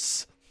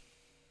appears.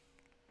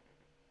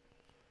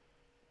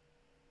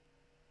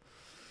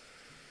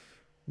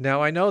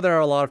 Now, I know there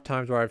are a lot of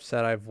times where I've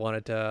said I've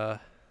wanted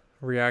to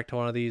react to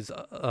one of these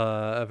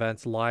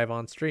events live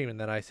on stream, and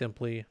then I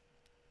simply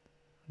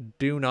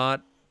do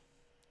not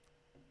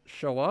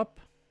show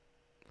up,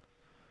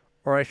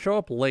 or I show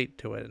up late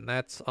to it, and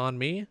that's on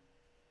me.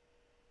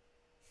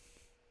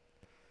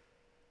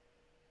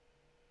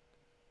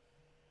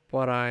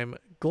 But I'm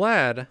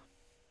glad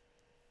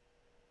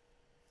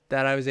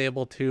that I was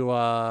able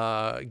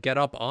to get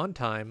up on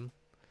time,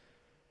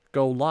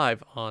 go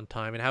live on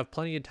time, and have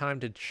plenty of time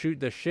to shoot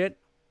the shit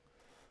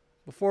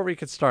before we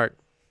could start.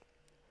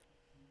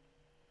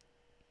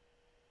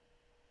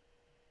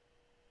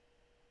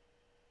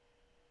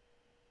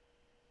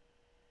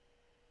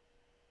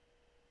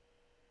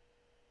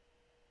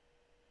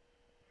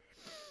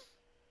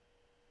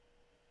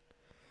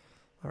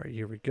 All right,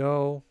 here we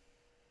go.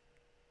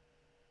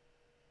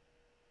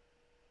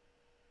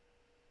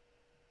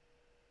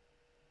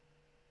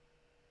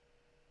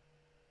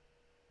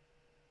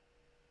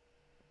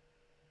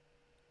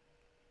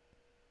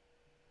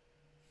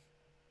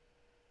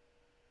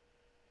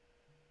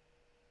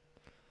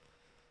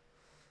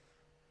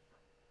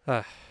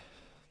 Oh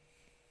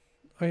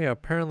yeah,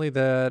 apparently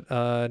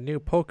that new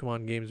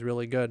Pokemon game is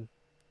really good.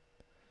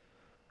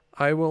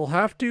 I will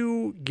have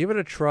to give it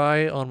a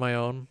try on my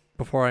own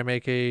before I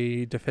make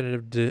a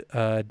definitive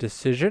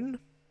decision.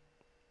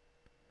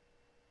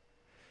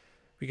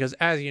 Because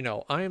as you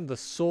know, I am the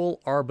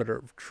sole arbiter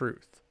of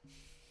truth.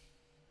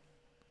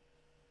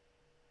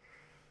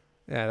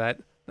 Yeah,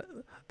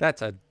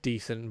 that's a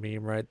decent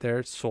meme right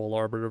there. Sole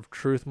arbiter of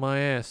truth, my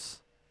ass.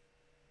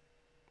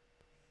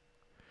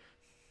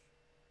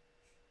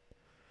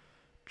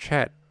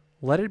 Chat,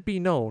 let it be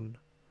known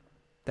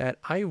that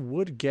I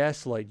would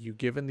gaslight you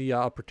given the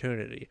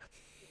opportunity.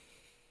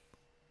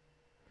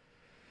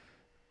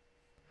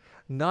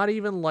 Not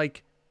even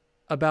like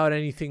about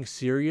anything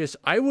serious.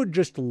 I would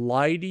just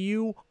lie to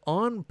you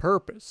on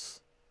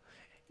purpose.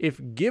 If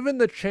given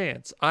the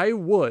chance, I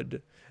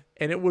would,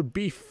 and it would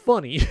be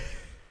funny.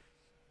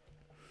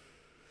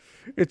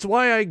 It's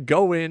why I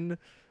go in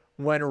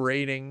when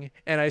raiding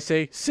and I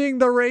say, sing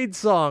the raid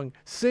song,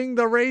 sing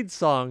the raid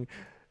song.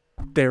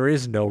 There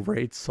is no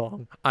raid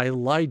song. I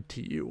lied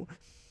to you.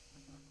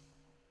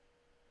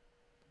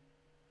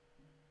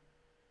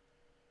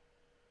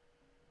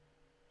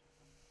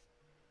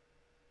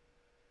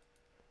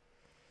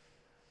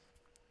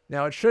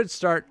 Now it should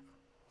start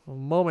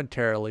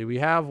momentarily. We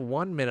have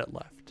 1 minute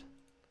left.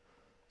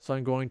 So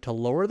I'm going to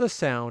lower the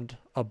sound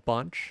a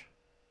bunch.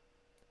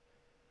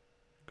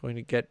 Going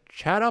to get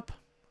chat up.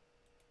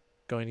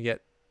 Going to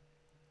get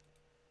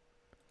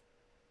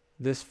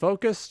this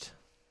focused.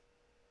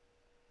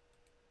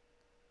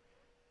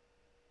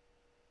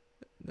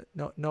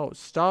 No,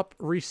 stop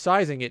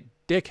resizing it,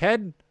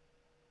 dickhead.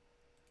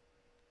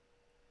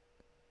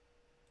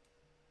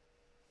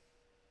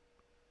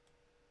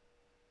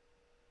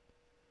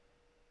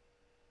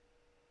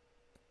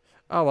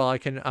 Oh, well, I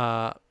can,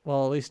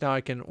 well, at least now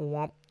I can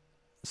whomp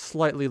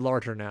slightly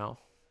larger now.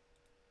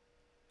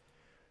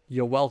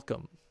 You're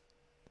welcome.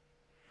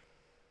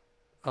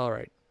 All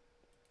right.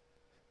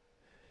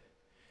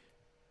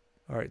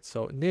 All right,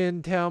 so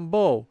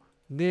Nintambo,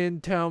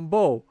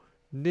 Nintambo,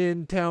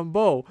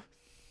 Nintambo.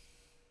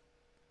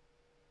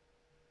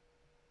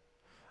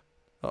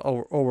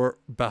 Oh, we're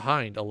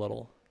behind a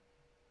little.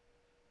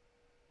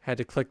 Had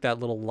to click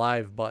that little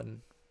live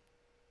button.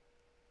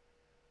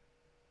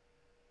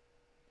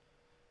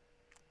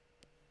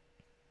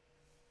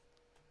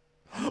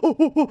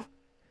 Oh.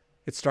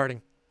 It's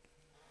starting.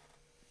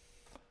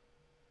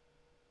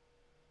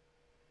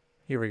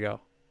 Here we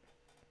go.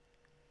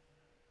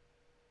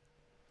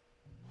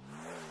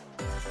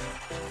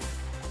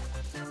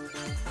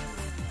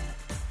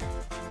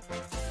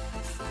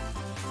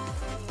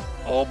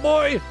 Oh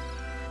boy!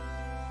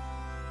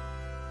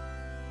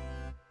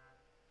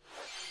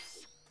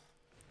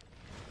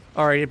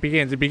 Alright, it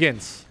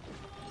begins.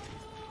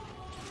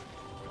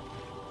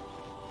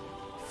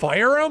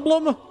 Fire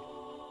Emblem?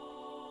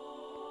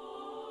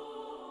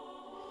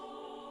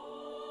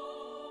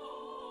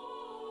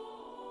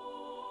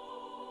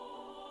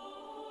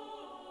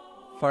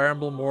 Fire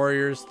Emblem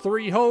Warriors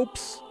 3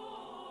 Hopes.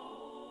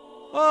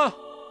 Ah!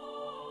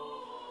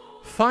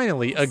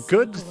 Finally, a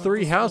good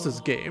Three Houses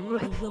game.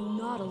 I will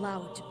not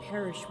allow it to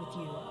perish with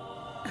you.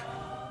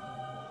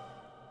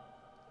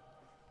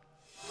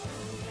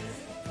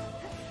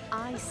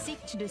 I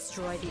seek to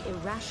destroy the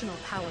irrational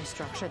power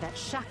structure that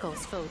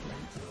shackles Fodlan.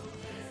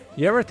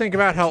 You ever think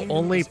about how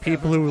only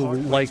people who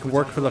like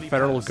work for the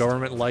federal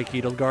government like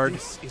Edelgard?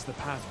 This is the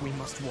path we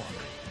must walk.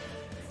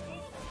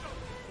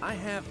 I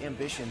have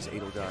ambitions,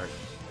 Edelgard.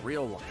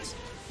 Real ones.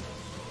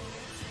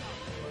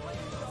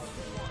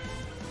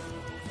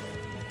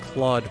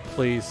 Claude,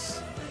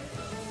 please.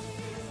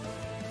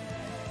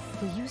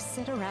 Will you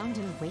sit around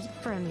and wait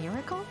for a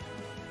miracle?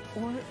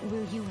 Or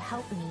will you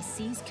help me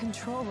seize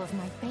control of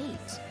my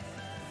fate?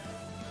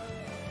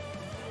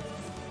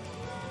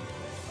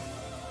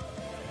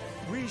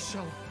 We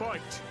shall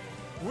fight.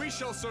 We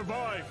shall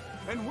survive.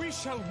 And we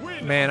shall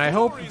win. Man, I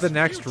hope the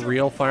next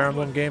real Fire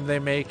Emblem game they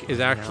make is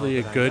actually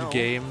a good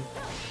game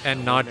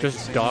and not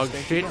just dog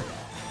shit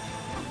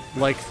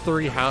like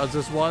Three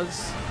Houses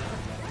was.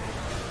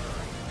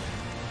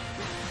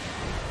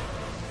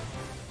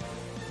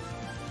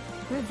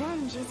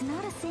 Revenge is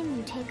not a thing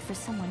you take for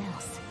someone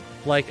else.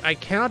 Like, I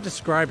cannot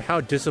describe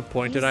how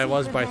disappointed I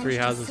was by Three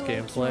Houses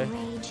gameplay.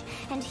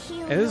 And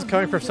this is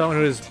coming from someone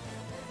who has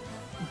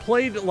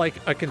played like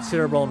a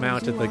considerable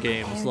amount of the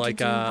games, like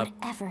the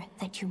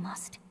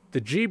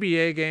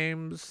GBA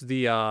games,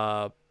 the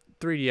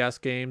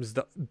 3DS games,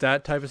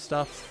 that type of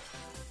stuff.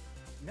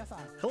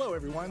 Hello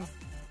everyone,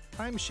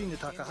 I'm Shinya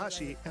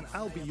Takahashi and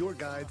I'll be your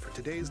guide for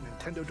today's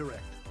Nintendo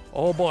Direct.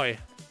 Oh boy.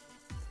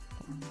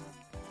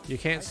 You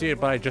can't see it,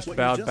 but I just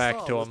bowed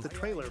back to him. The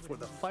trailer for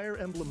the Fire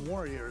Emblem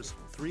Warriors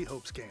 3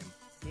 Hopes game.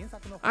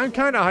 I'm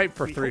kind of hyped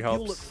for We Three hope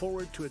you'll look Hopes.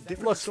 forward to a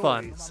different Looks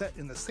story fun. set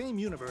in the same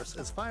universe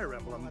as Fire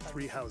Emblem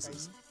Three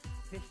Houses.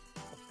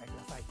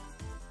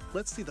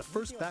 Let's see the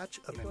first batch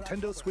of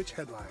Nintendo Switch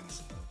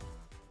headlines.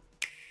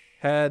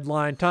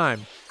 Headline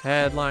time.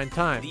 Headline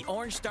time. The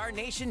Orange Star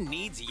Nation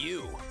needs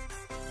you.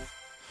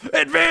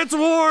 Advance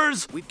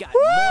Wars! We've got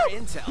more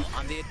intel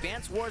on the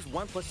Advance Wars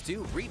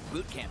 1+2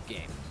 Reboot Camp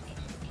game.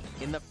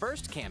 In the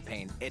first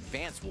campaign,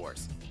 Advance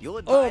Wars, you'll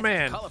advise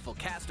a colorful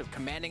cast of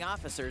commanding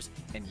officers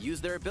and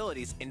use their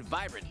abilities in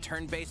vibrant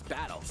turn-based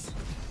battles.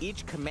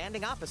 Each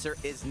commanding officer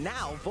is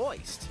now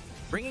voiced,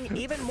 bringing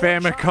even more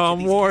charm to Famicom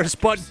these Wars,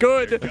 but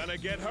good. Gonna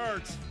get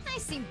hurt. I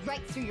see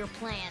right through your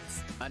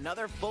plans.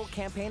 Another full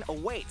campaign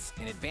awaits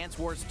in Advance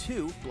Wars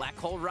 2 Black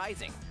Hole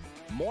Rising.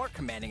 More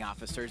commanding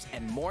officers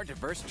and more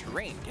diverse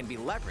terrain can be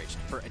leveraged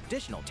for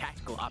additional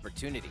tactical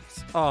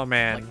opportunities. Oh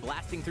man. Like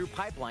blasting through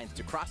pipelines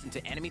to cross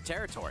into enemy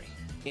territory.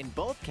 In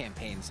both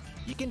campaigns,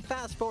 you can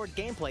fast forward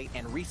gameplay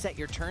and reset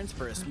your turns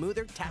for a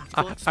smoother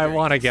tactical experience. I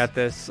want to get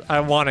this. I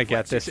want to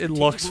get this. It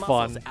looks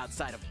fun.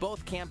 Outside of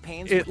both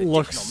campaigns It with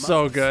looks additional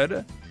so modes.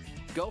 good.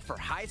 Go for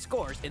high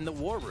scores in the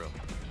War Room.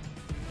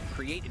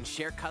 Create and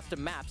share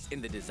custom maps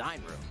in the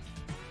Design Room.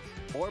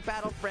 Or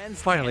battle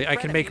friends. Finally, and I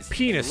can make frenemies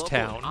Penis in local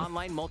and Town.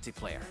 online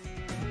multiplayer.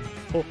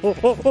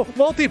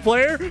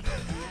 Multiplayer.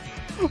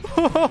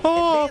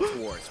 Advance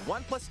Wars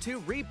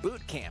 1+2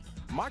 Reboot Camp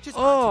marches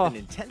onto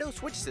the Nintendo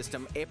Switch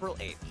system April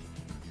 8th.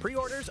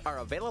 Pre-orders are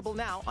available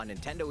now on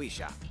Nintendo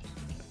eShop.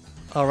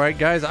 All right,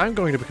 guys, I'm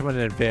going to become an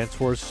Advance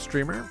Wars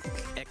streamer.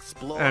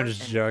 Explore I'm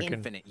just an joking.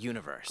 infinite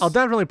universe. I'll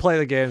definitely play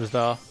the games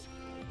though,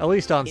 at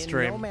least on In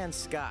stream. No Man's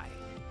Sky,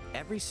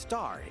 every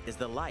star is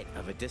the light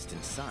of a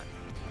distant sun.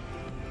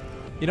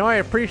 You know, I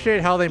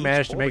appreciate how they Each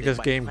managed to make orbited this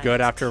by game good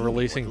planets after teeming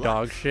releasing with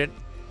dog life. shit.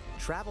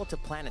 Travel to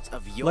planets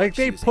of your Like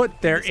they choosing put in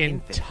their this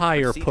infinite,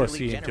 entire procedurally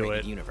pussy into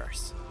generated it.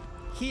 Universe.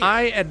 Here,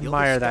 I you'll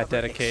admire that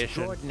discover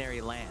dedication.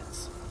 Extraordinary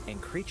lands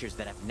and creatures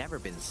that have never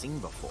been seen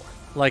before.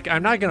 Like,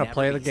 I'm not gonna Never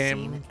play the be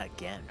game, seen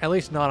again. at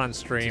least not on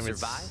stream. To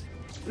survive,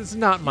 It's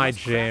not my you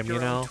must craft jam, your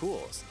you own know.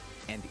 tools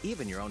and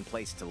even your own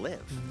place to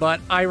live. But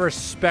I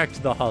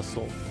respect the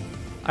hustle.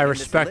 I this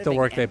respect the living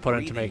work they and put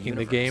into breathing making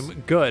the universe,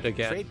 game good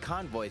again. Trade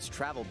convoys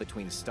travel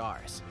between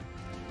stars.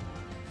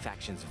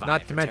 Factions vie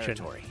Not for to mention,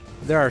 territory.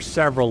 there are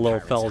several little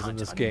Pirates fellas in hunt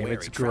this game.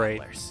 It's unwary great.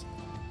 travelers.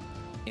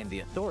 And the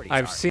authorities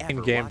I've are seen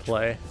ever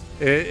gameplay.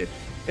 watchful.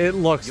 It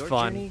looks Your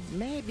fun. journey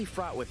may be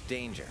fraught with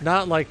danger.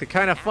 Not like the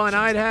kind of fun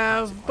I'd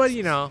have, but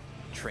you know,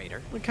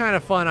 Traitor, the kind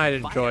of fun I'd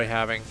enjoy Fighter.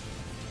 having.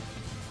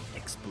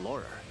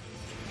 explorer.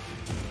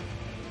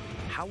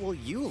 How will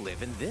you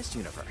live in this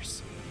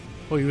universe?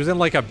 Well, he was in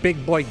like a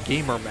big boy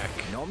gamer mech.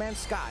 No Man's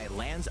Sky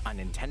lands on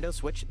Nintendo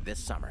Switch this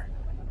summer.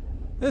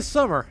 This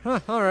summer. Huh,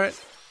 alright.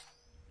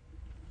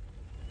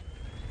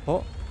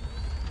 Oh.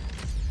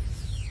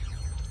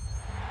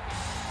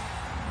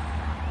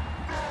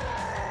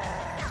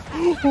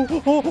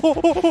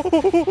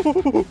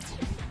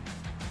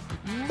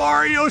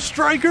 Mario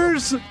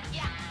Strikers!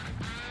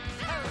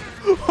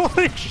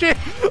 Holy shit!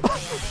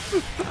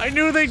 I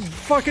knew they'd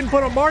fucking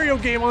put a Mario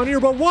game on here,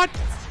 but what?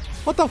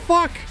 What the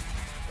fuck?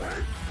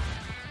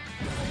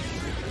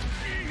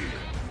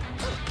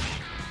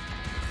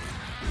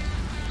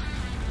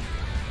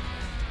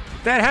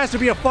 That has to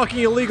be a fucking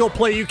illegal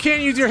play. You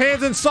can't use your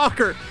hands in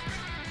soccer.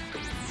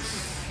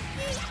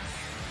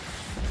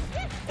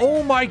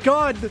 Oh my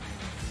god.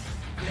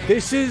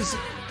 This is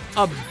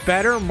a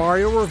better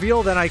Mario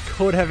reveal than I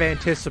could have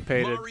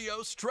anticipated.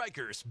 Mario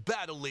Strikers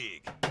Battle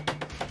League.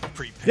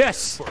 Prepare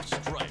Yes. for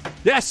strife.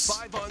 Yes.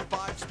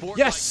 5-on-5 sport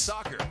Yes.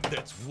 like soccer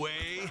that's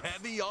way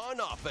heavy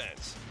on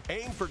offense.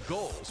 Aim for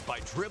goals by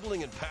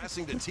dribbling and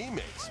passing to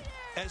teammates,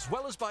 as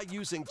well as by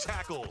using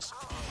tackles,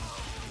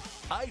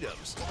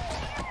 items,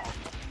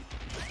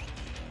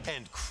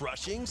 and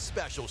crushing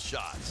special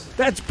shots.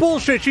 That's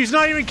bullshit. She's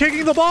not even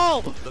kicking the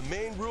ball. The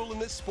main rule in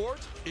this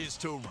sport is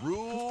to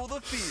rule the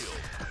field.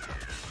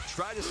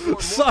 Try to score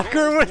more Soccer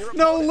goals than your with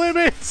no opponent.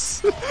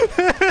 limits.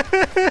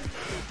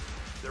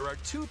 There are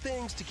two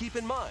things to keep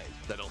in mind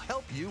that'll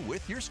help you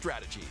with your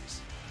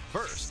strategies.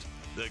 First,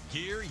 the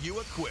gear you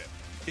equip.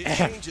 It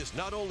changes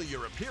not only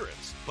your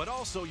appearance, but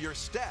also your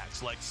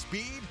stats like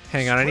speed.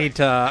 Hang on, strength,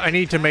 I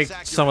need to and make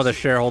pass some of the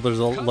accuracy. shareholders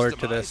alert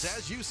to Customize this.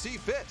 as you see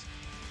fit.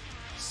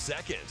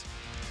 Second,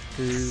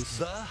 Is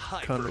the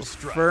Hyper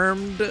Strike.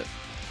 confirmed.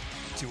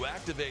 To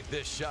activate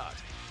this shot,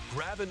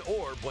 grab an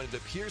orb when it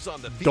appears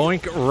on the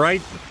field.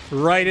 Doink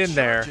right in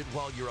there. Charge it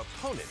while your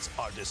opponents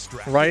are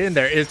distracted. Right in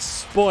there. It's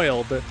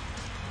spoiled.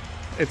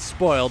 It's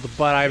spoiled,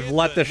 but I've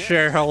let the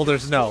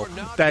shareholders know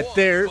that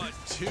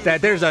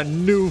there's a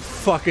new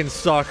fucking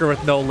soccer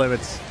with no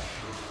limits.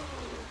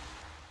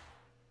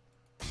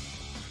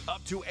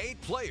 Up to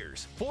 8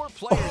 players, 4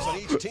 players on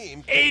each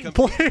team. Can 8 compete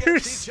players?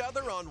 against each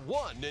other on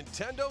one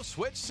Nintendo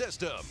Switch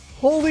system.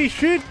 Holy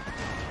shit!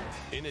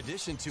 In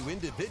addition to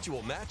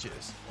individual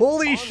matches,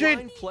 Holy online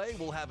shit! play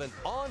will have an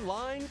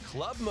online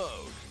club mode.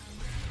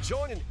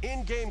 Join an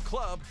in-game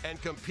club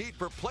and compete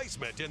for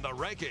placement in the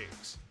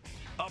rankings.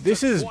 Up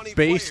This to is 20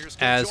 based players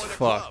can as join a fuck.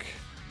 club.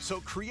 So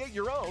create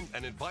your own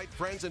and invite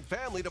friends and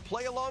family to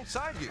play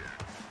alongside you.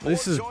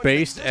 This is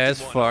based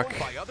as fuck.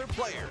 By other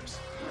players.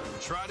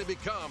 Try to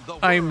become the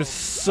I'm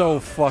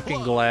so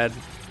fucking glad.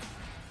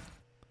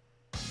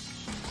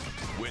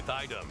 With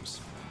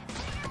items,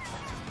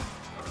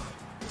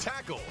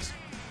 tackles,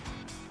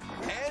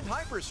 and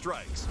hyper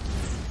strikes.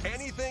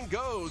 Anything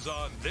goes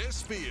on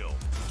this field.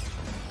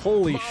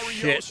 Holy Mario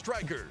shit.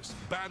 Strikers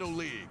Battle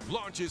League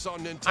launches on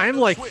Nintendo I'm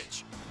like,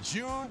 Switch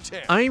June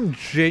 10th. I'm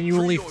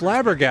genuinely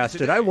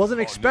flabbergasted. I wasn't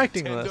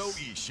expecting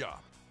this.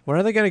 When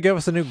are they going to give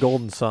us a new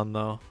Golden Sun,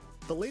 though?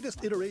 The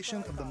latest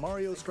iteration of the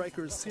Mario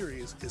Strikers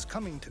series is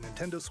coming to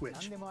Nintendo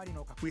Switch.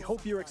 We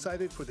hope you're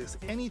excited for this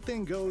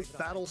anything goes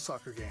battle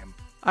soccer game.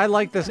 I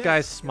like this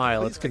guy's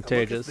smile. It's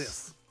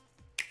contagious.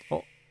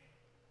 Oh.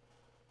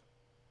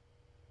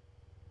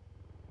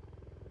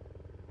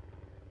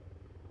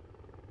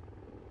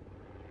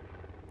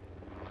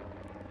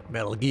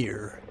 Metal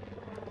Gear.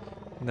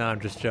 No,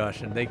 I'm just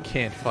joshing. They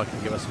can't fucking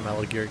give us a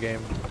Metal Gear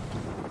game.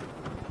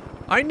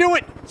 I knew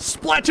it!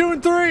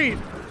 Splatoon 3!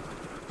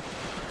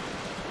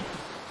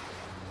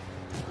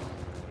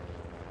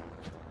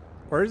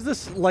 Or is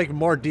this, like,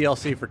 more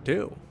DLC for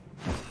 2?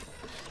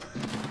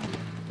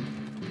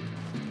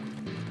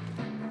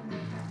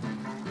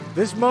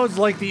 This mode's,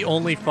 like, the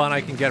only fun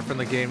I can get from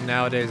the game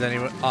nowadays,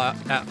 anyway,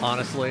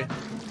 honestly.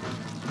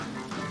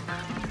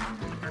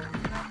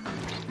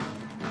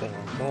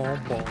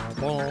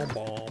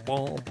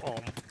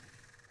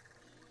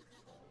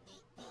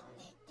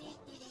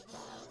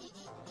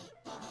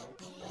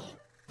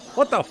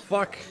 What the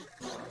fuck?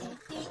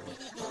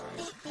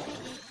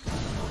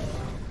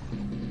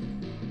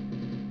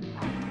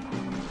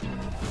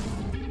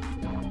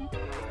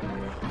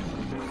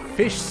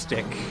 Fish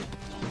stick.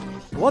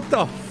 What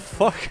the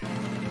fuck?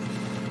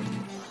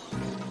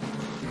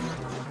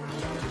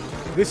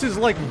 This is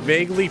like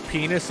vaguely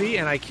penis-y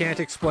and I can't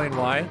explain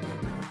why.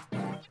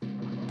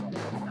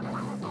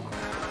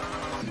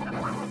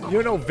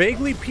 You know,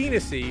 vaguely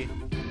penis-y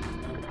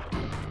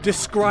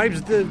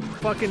describes the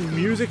fucking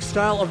music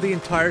style of the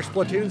entire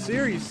Splatoon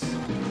series.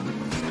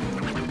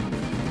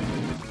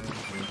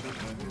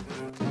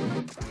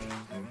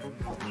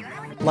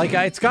 Like,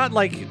 it's got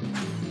like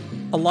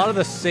a lot of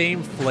the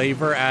same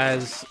flavor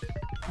as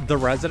The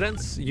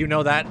Residents. You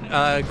know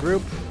that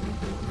group?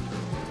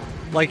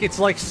 Like, it's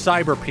like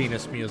cyber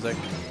penis music.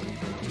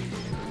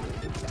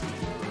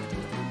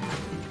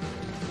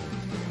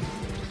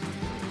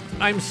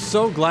 I'm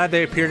so glad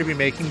they appear to be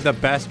making the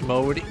best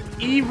mode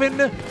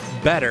even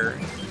better.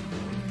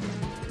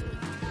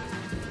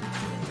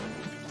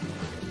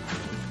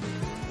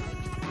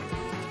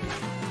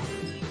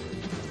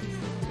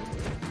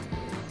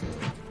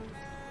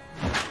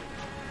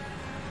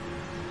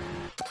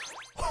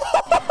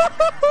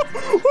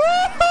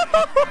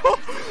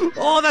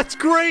 Oh, that's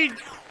great!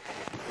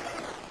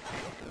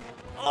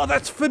 Oh,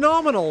 that's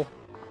phenomenal!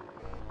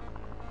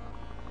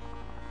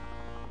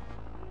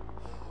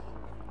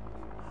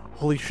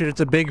 Holy shit, it's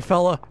a big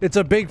fella. It's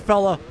a big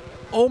fella.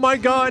 Oh my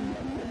god.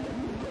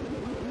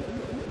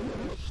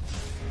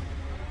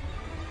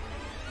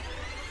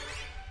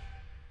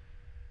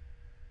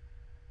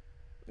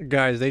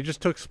 Guys, they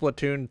just took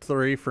Splatoon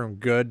 3 from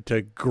good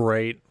to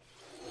great.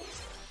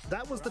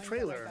 That was the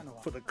trailer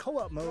for the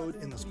co-op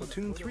mode in the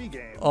Splatoon 3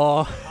 game.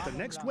 Oh. The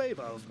next wave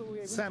of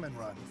Salmon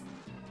Run.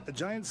 A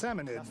giant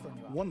salmonid,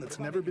 one that's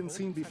never been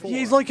seen before.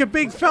 He's like a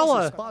big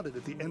fella. Spotted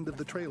at the end of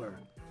the trailer.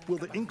 Will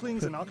the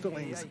Inklings and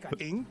Octolings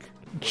ink?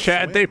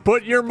 Chad, they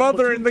put your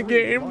mother in the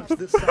game.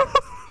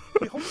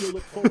 We hope you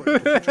look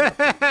forward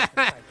to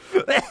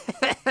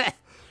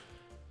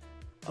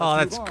Oh,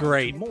 that's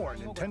great. More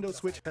Nintendo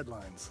Switch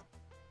headlines.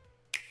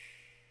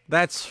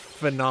 That's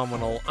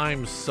phenomenal.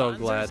 I'm so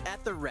glad.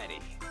 At the ready.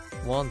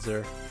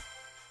 Wanzer.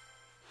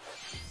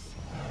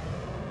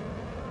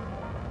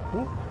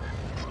 Ooh.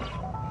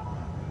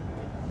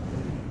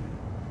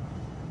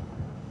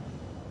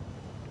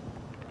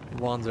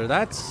 Wanzer,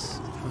 that's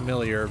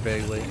familiar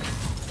vaguely.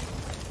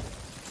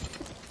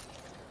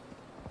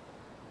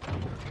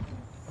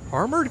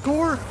 Armored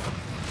Core?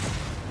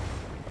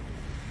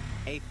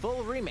 A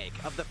full remake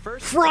of the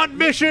first Front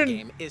Mission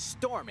game is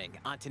storming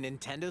onto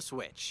Nintendo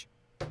Switch.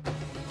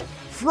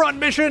 Front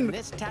Mission! In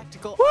this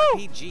tactical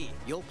RPG,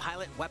 you'll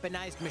pilot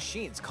weaponized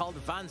machines called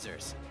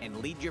Wanzers and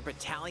lead your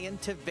battalion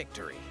to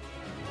victory.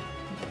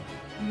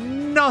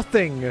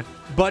 Nothing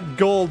but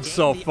gold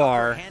so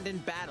far. Hand in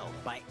battle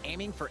by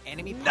aiming for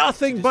enemy parts.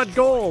 Nothing but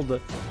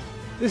gold.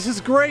 This is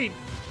great.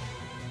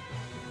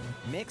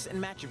 Mix and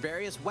match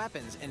various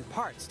weapons and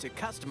parts to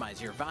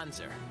customize your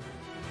Wanzer.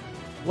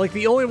 Like,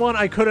 the only one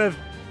I could have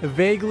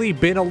vaguely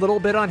been a little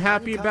bit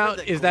unhappy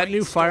about is that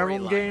new Fire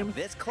Emblem game.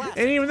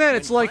 And even then,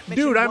 it's like,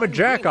 dude, I'm a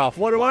jack-off.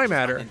 What do I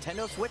matter?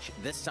 Nintendo Switch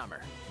this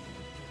summer.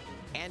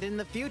 And in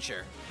the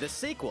future, the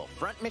sequel,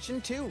 Front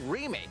Mission 2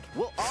 Remake,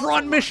 will also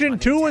Front Mission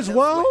 2 as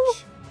well?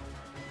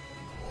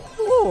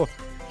 Oh,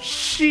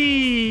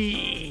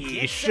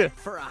 sheesh. Get set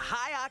for a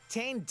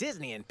high-octane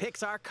Disney and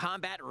Pixar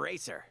combat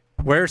racer.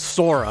 Where's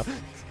Sora?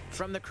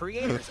 From the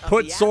creators of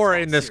Put the Sora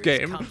Asphalt in this series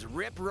game. comes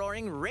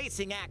rip-roaring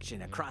racing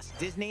action across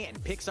Disney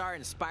and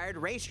Pixar-inspired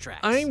racetracks.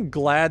 I'm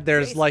glad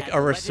there's Race like as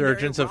a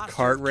resurgence of roster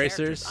kart characters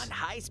racers. on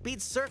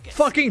high-speed circuits.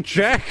 Fucking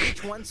Jack.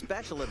 Each one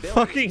special abilities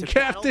Fucking to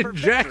battle Captain for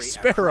Jack victory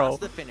Sparrow. across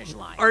the finish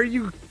line. Are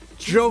you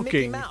Choose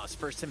joking? Mickey Mouse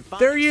for symphonic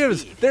There he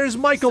is. speed, There's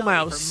Michael Sully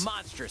Mouse. for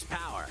monstrous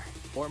power,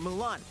 or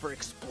Mulan for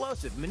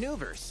explosive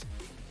maneuvers.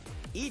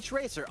 Each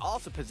racer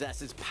also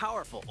possesses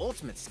powerful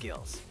ultimate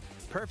skills,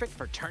 perfect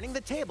for turning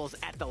the tables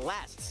at the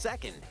last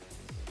second.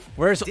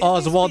 Where's Disney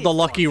Oswald the Speedstorm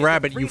Lucky is a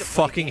Rabbit, you free-to-play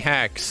fucking game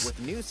hacks? With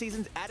new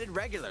seasons added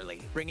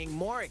regularly, bringing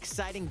more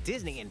exciting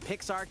Disney and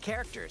Pixar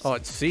characters. Oh,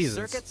 it's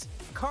seasons. Circuits,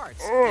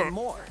 karts, and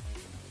more.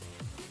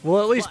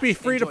 Will at least Plus, be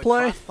free to enjoy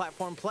play?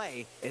 cross-platform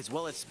play, as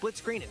well as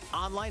split-screen and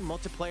online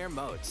multiplayer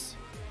modes.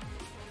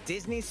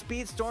 Disney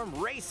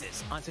Speedstorm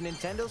races onto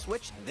Nintendo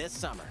Switch this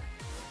summer.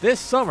 This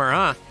summer,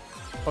 huh?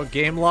 Oh,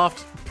 Game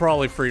Loft?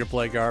 Probably free to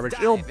play garbage.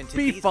 It'll Dive into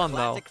be these fun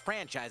though. classic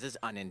franchises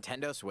on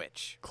Nintendo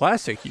Switch.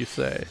 Classic, you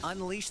say?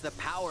 Unleash the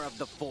power of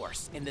the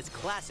Force in this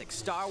classic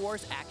Star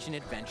Wars action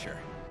adventure.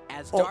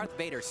 As Darth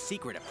Vader's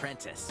secret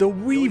apprentice. The you'll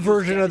Wii use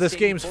version of this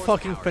devastating game's force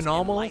fucking powers and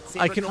phenomenal.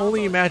 lightsaber I can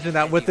only combos imagine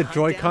that as with you the hunt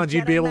down Joy-Cons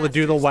you'd be Jedi able to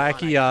do the masters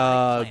on wacky,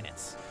 iconic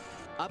planets.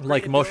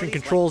 like Upgrade motion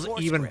abilities controls like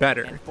Force even Grip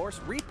better. and Force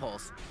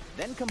Repulse,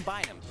 then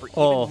combine them for even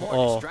Oh,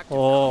 more destructive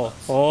oh,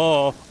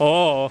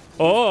 combos.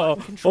 oh,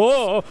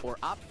 Controls, or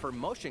opt for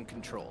motion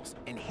controls,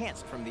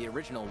 enhanced from the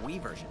original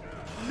Wii version.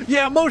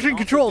 Yeah, motion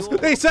controls.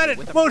 They said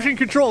it. Motion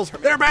controls.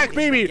 They're back,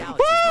 baby. Galaxy's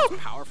Woo!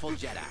 most powerful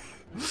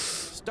Jedi.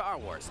 Star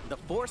Wars: The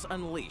Force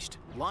Unleashed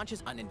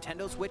launches on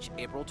Nintendo Switch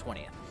April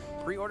 20th.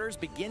 Pre-orders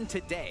begin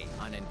today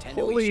on Nintendo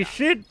Holy eShop.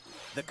 shit.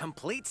 The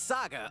complete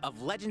saga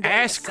of legendary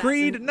Ass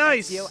Creed, assassin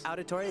nice. Ezio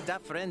Auditore da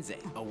Firenze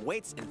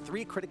awaits in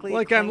 3 critically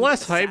Like, I'm acclaimed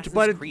less hyped, Assassin's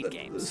but Creed it's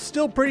games.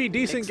 still pretty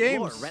decent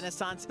Explore games.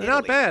 Renaissance They're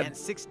not Italy bad. and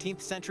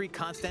 16th century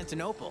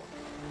Constantinople.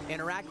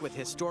 Interact with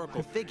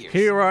historical figures.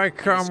 Here I and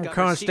come, discover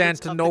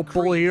Constantinople. secrets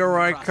of the Creed Here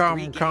I across 3 come,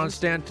 games, 2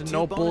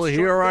 Constantinople. bonus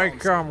Here short I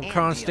films, come, and DLC.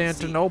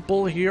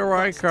 Constantinople. Here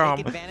I Plus, come.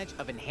 Take advantage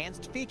of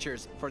enhanced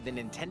features for the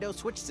Nintendo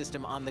Switch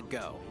system on the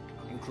go,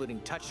 including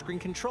touchscreen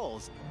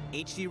controls,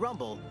 HD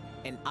Rumble,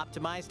 and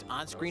optimized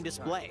on-screen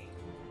display.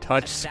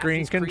 Touch Assassin's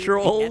screen Creed: The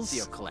controls.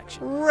 Ezio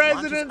Collection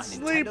Resident launches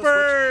on Nintendo Switch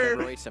Sleeper.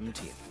 February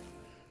 17th.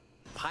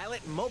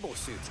 Pilot mobile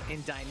suits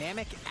in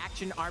dynamic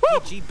action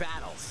RPG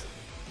battles.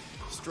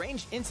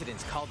 Strange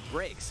incidents called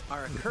breaks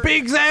are occurring.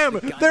 Big across Zam!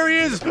 the Gundam There he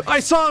is! universe. I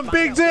saw him, Find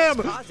Big out Zam!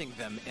 what's causing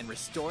them and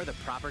restore the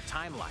proper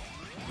timeline.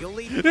 You'll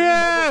lead 3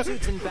 Yeah! mobile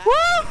suits in battle.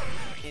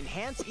 Woo!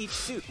 Enhance each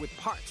suit with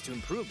parts to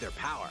improve their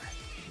power.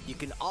 You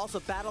can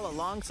also battle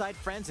alongside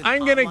friends in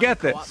I'm gonna online get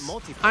co-op this.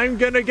 multiplayer. I'm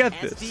gonna get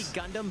SD this.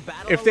 Gundam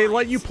Battle If they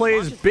let you Alliance play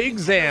as launches Big Nintendo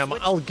Zam,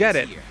 Switch I'll get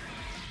this it. year.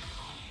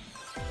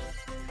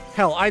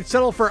 Hell, I'd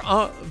settle for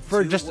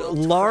Two just Worlds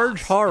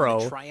large Cross and the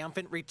Haro.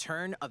 triumphant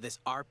return of this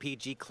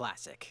RPG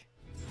classic.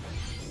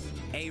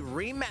 A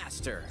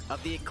remaster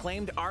of the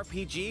acclaimed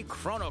RPG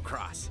Chrono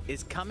Cross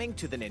is coming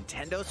to the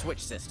Nintendo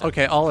Switch system.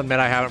 Okay, I'll admit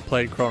I haven't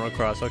played Chrono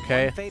Cross,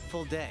 okay? One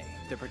fateful day,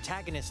 the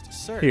protagonist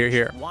Surge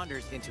Here.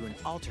 wanders into an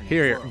alternate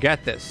Here, world.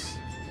 get this.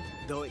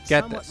 Though it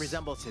get somewhat this.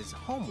 resembles his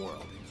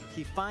homeworld,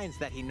 he finds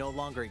that he no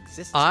longer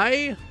exists.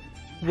 I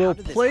will How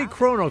did this play happen?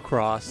 Chrono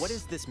Cross What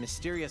is this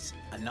mysterious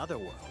another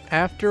world?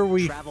 after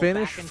we Travel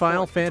finish back and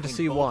Final forth between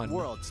Fantasy both 1.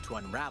 worlds to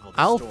unravel the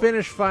I'll story.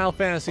 finish Final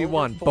Fantasy Over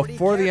 1 40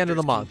 before the end of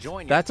the characters month. can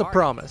join your That's a party.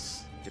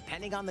 promise.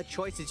 Depending on the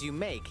choices you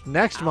make,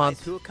 Next allies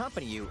month, who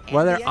accompany you and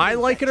whether the I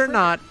enemies like that it or trigger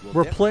not, will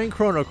we're differ. playing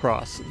Chrono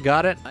Cross.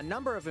 Got it? A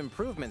number of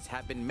improvements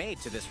have been made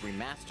to this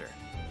remaster,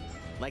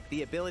 like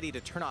the ability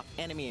to turn off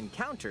enemy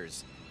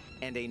encounters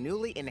and a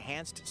newly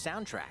enhanced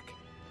soundtrack.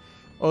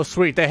 Oh,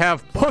 sweet. They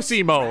have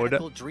pussy mode.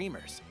 Radical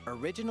Dreamers,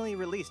 originally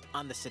released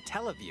on the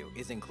Satellaview,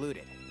 is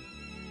included.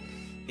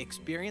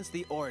 Experience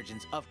the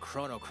origins of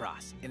Chrono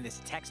Cross in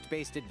this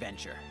text-based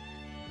adventure.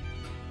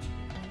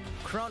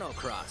 Chrono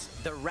Cross,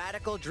 the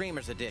Radical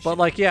Dreamers edition. But,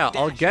 like, yeah,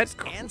 I'll dashes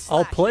get- and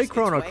I'll play slashes its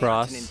Chrono way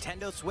Cross onto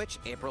Nintendo Switch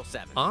April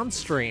 7th. On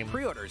stream.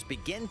 Pre-orders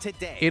begin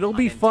today. It'll on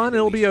be fun. Nintendo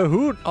It'll be a eShop.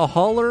 hoot, a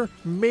holler,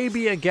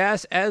 maybe a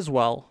gas as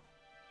well.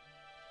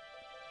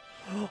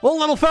 Oh,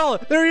 little fella!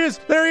 There he is!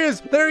 There he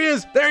is! There he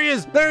is! There he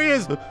is! There he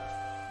is!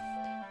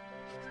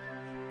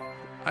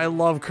 I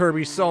love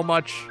Kirby so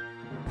much.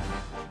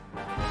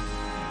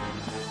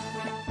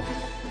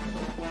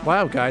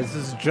 Wow, guys,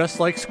 this is just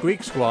like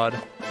Squeak Squad.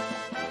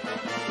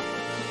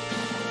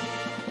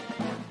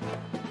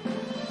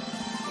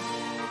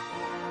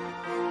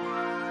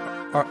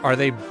 Are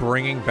they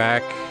bringing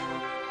back?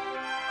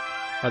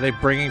 Are they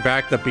bringing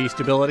back the beast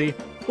ability?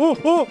 Oh,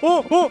 oh,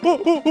 oh, oh,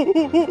 oh, oh,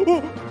 oh,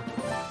 oh,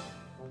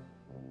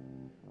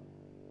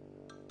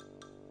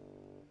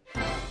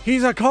 oh.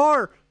 He's a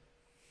car.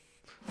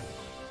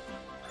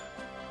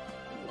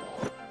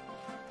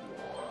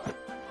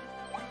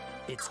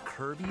 It's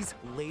Kirby's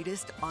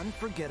latest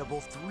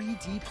unforgettable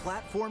 3D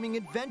platforming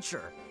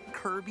adventure,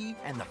 Kirby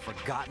and the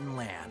Forgotten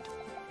Land.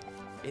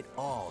 It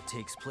all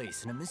takes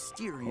place in a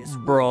mysterious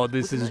Bro, world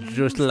this with is an just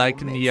unusual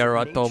like mix Nier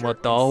of nature Automata,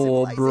 and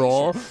oh,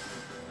 bro. civilization.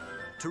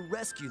 To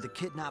rescue the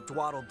kidnapped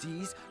Waddle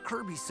Dees,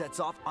 Kirby sets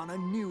off on a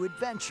new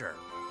adventure.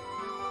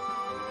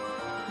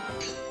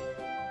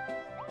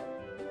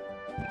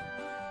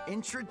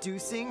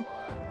 Introducing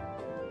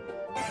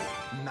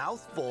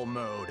Mouthful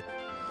Mode.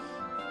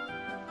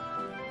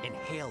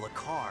 Inhale a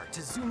car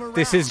to zoom around.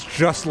 This is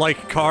just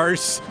like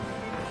Cars.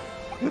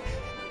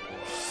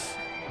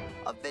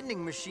 A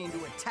vending machine to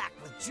attack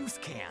with juice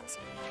cans.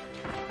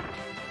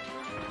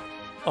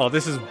 Oh,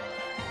 this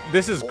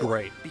is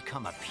great.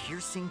 Become a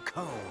piercing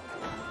cone.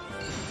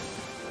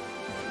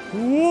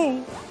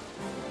 Whoa.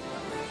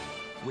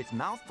 With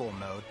Mouthful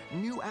Mode,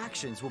 new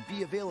actions will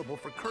be available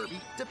for Kirby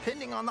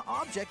depending on the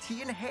object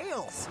he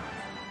inhales.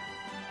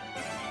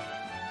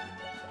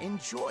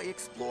 Enjoy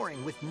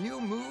exploring with new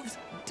moves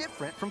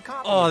different from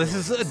copy. Oh, this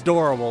is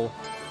adorable.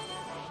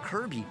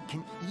 Kirby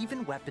can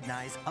even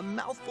weaponize a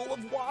mouthful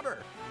of water,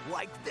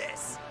 like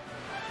this.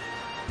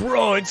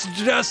 Bro, it's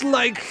just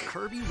like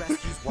Kirby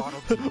rescues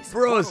Waddle Dees.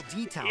 Bros, Waddle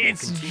Dee Town will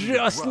it's continue to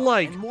just grow,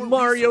 like and more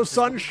Mario resources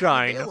will be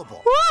Sunshine.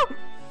 available. Woo!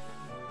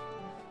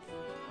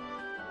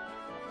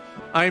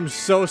 I'm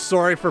so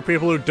sorry for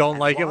people who don't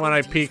like it when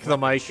I peek the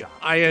mic.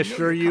 I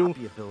assure you,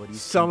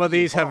 some of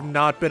these have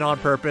not been on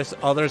purpose.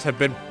 Others have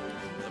been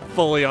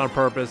fully on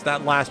purpose.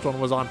 That last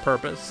one was on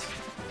purpose.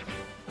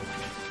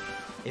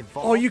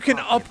 Oh, you can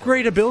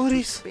upgrade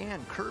abilities?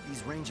 Expand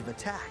Kirby's range of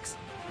attacks.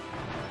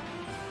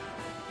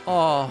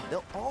 Oh.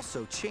 They'll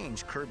also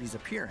change Kirby's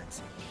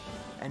appearance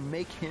and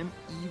make him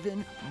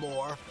even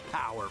more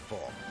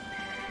powerful.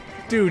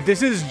 Dude,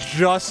 this is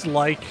just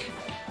like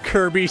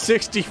Kirby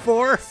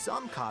 64.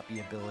 Some copy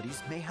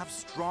abilities may have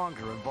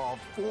stronger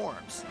evolved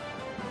forms.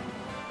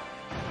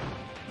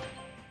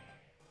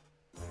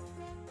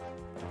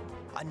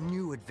 A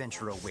new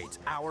adventure awaits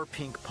our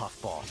pink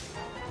puffball.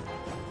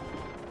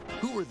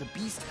 Who are the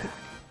Beast Pack?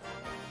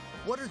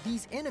 What are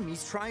these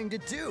enemies trying to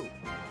do?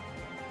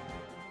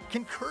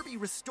 Can Kirby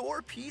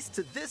restore peace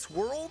to this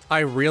world? I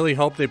really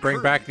hope they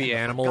bring back the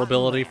animal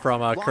ability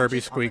from Kirby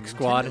Squeak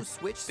Squad.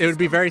 It would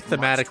be very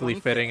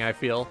thematically fitting, I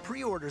feel.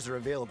 Pre-orders are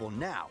available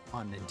now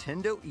on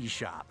Nintendo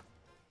eShop.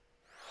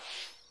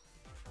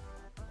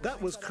 That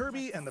was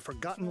Kirby and the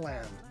Forgotten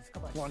Land,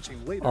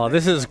 launching later. Oh,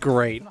 this is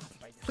great.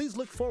 Please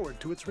look forward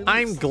to its release.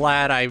 I'm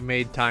glad I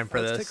made time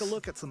for Let's this. take a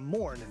look at some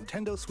more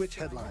Nintendo Switch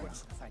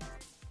headlines.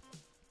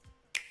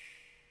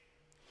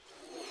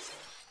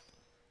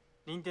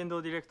 任天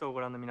堂ディレクトをご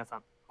覧の皆さ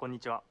ん、こんに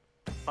ちは。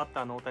バッ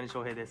ターの大谷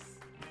翔平です。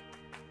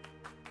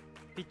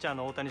ピッチャー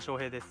の大谷翔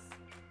平です。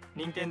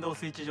任天堂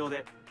スイッチ上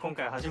で今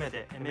回初め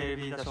て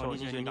MLB 打賞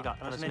22が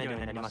楽しめるよう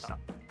になりました。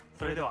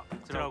それではこ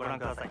ちらをご覧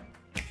ください。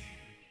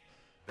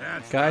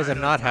Guys,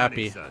 I'm not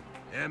happy.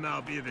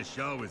 MLB The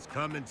Show is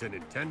coming to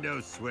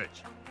Nintendo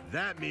Switch.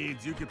 That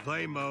means you can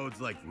play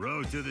modes like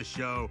Road to the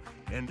Show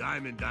and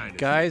Diamond Dynasty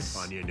Guys,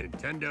 on your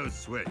Nintendo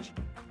Switch.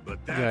 But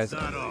that's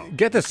not all.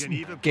 Get this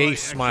gay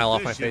smile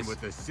off my face.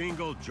 With a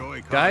single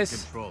Joy-Con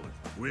Guys, controller.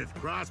 With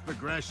cross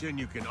progression,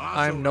 you can also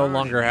I'm no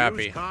longer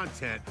happy.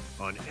 Content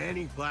on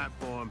any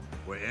platform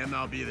where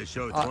MLB The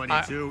Show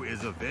 22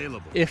 is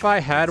available. If I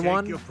had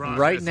one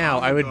right now,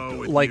 I would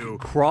like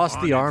cross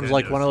the arms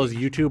like one of those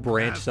YouTube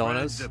ranch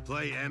sonas. To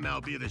play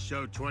MLB The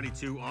Show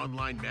 22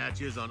 online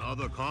matches on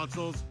other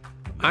consoles.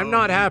 I'm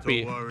not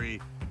happy.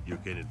 You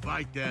can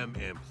invite them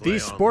and play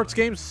These sports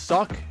games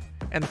suck,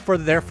 and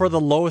they're for the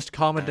lowest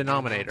common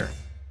denominator.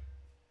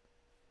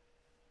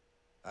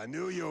 I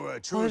knew you were a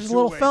true there's a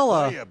little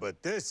fella. player,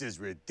 but this is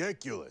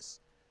ridiculous.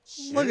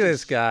 Look at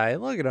this guy.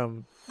 Look at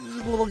him. He's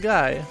a little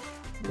guy.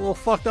 A little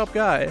fucked up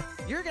guy.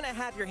 You're gonna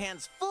have your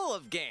hands full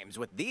of games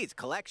with these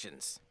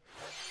collections.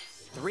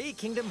 3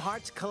 Kingdom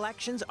Hearts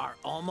collections are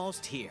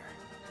almost here.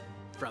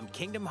 From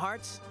Kingdom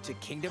Hearts to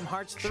Kingdom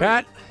Hearts 3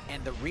 Chat.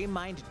 and the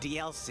Remind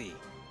DLC.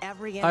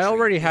 Every I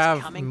already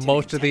have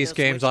most of these Nintendo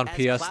games Switch on as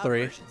PS3. cloud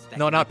versions that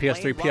No, can not be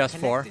PS3, played while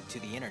PS4. connected to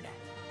the internet.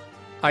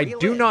 I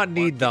do not Relive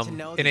or need get to them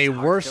know in these a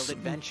worse heart-filled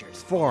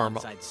adventures form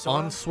alongside Sora,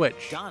 on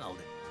Switch Donald,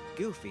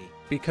 Goofy,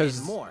 because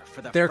and more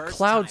for the they're first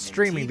cloud time in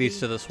streaming TV, these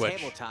to the Switch.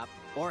 tabletop,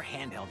 or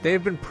handheld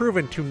They've been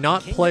proven to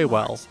not play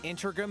well.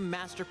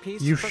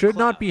 You should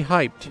not be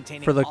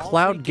hyped for the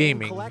cloud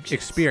gaming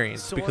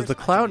experience because the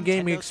cloud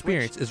gaming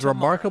experience is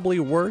remarkably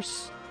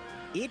worse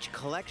Each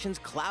collection's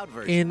cloud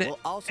version in will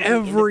also be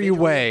every individually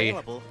way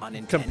available on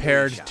Nintendo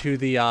compared eShop. to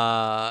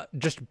the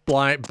just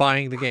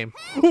buying the game.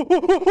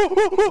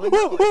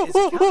 Lenovo is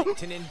coming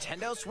to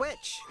Nintendo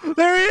Switch.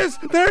 There he is!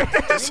 There he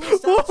is!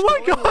 Oh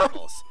my god!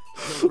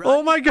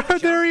 Oh my god,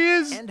 there he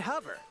is! And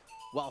hover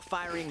while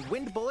firing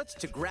wind bullets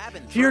to grab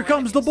and Here throw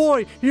comes the enemies.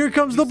 boy! Here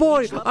comes the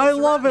boy! Each level's I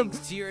love him!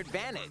 surroundings to your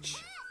advantage.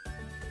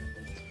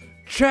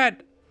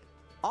 Chat!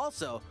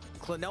 Also,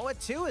 Klonoa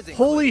 2 is included.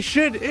 Holy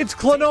shit, it's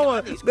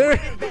Klonoa! There!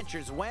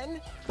 Adventures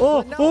when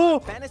Oh, Klonoa oh,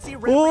 Fantasy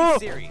Red oh,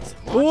 Series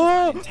launches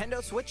oh. on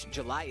Nintendo Switch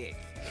July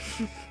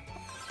 8th.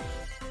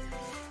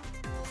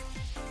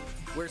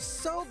 We're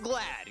so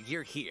glad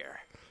you're here.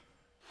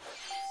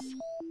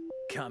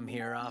 Come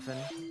here often.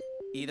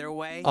 Either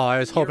way. Oh, I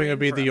was hoping it you're would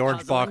be in for the a orange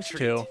puzzling box treat.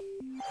 too.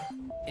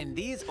 In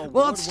these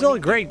well, it's still a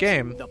great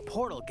game. The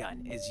portal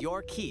gun is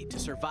your key to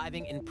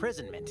surviving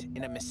imprisonment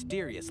in a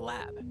mysterious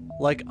lab.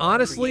 Like,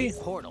 honestly,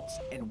 portals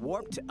and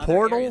warp to other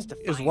Portal areas to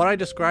is find what I them.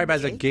 describe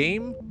as a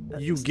game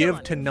you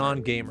give to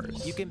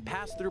non-gamers. You can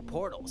pass through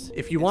portals.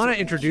 If you want to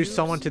introduce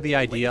someone to the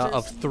idea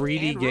of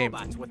 3D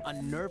gaming,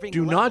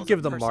 do not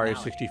give them Mario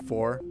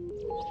 64.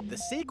 The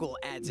sequel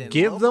adds in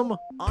Give them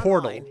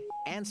Portal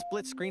and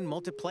split-screen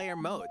multiplayer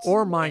modes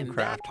or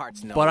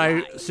Minecraft, but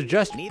I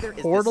suggest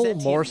Portal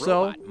more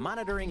so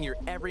monitoring your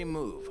every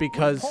move.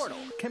 Because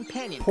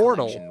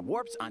Portal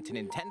warps onto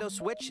Nintendo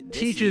Switch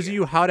teaches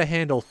you how to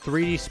handle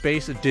 3D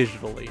space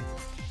digitally.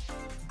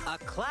 A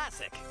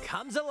classic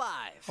comes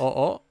alive.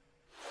 Oh.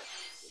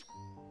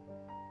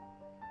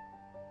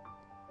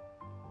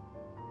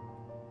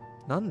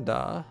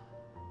 Nanda.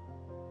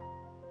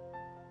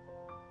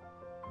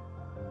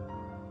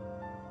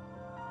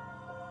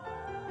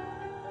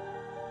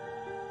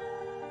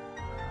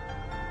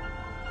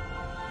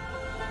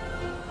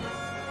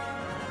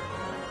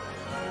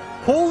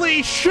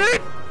 Holy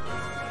shit!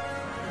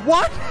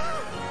 What?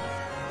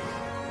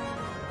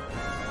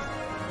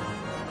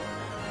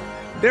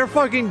 They're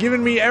fucking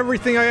giving me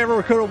everything I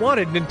ever could have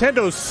wanted.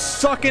 Nintendo's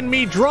sucking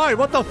me dry.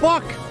 What the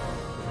fuck?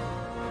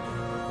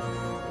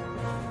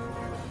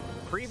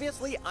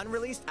 Previously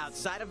unreleased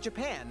outside of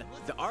Japan,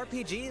 the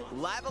RPG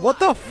Live Alive What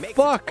the makes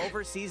fuck? its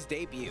overseas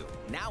debut.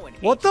 Now in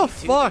What the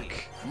HD2D. fuck?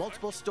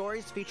 Multiple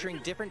stories featuring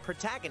different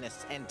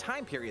protagonists and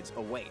time periods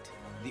await.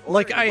 The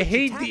Like, order in I which you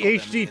hate the tackle them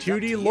is up to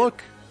HD2D you.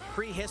 look,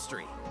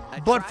 Prehistory.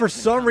 but for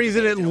some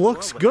reason it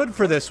looks good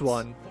for this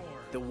one.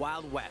 The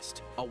Wild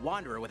West, a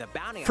wanderer with a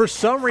bounty For on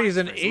some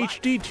reason,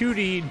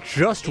 HD2D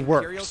just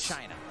Imperial works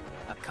China.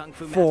 A kung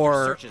fu for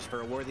master searches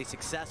for a worthy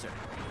successor.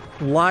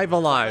 Live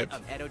Alive.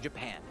 Of Edo,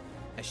 Japan.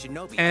 A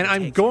shinobi And I'm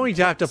undertakes going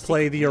to have to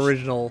play the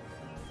original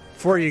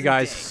for you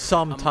guys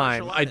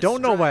sometime. I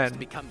don't know when,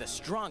 become the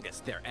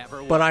strongest there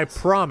ever but I was.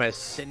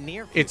 promise The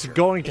near it's future,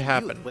 going to a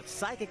happen. youth with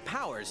psychic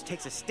powers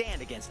takes a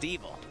stand against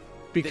evil.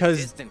 Because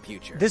the distant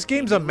future, this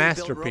game's a newly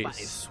built robot is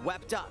masterpiece.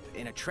 swept up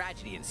in a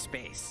tragedy in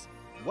space.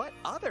 What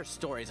other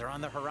stories are on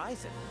the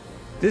horizon?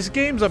 This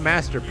game's a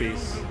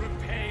masterpiece.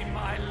 Repay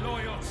my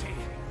loyalty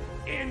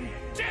in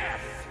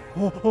death.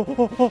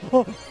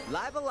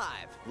 Live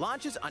Alive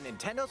launches on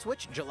Nintendo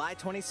Switch July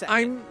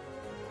 22nd.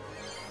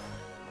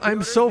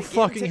 I'm so Begin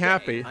fucking today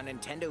happy. on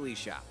Nintendo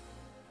eShop.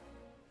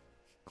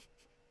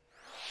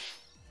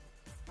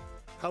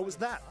 How was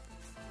that?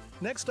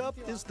 Next up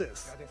is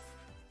this.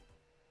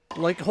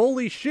 Like,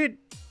 holy shit.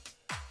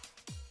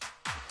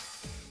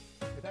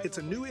 It's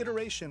a new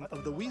iteration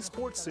of the Wii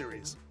Sports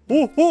series.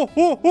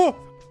 Nintendo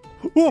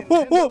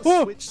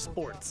Nintendo Switch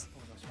Sports.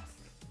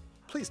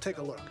 Please take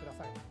a look.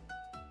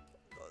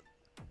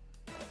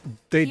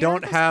 They Here are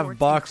don't the have sports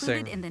boxing.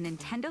 included in the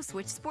Nintendo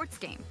Switch sports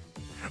game.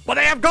 But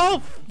they have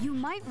golf! You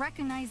might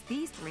recognize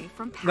these three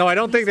from past No, I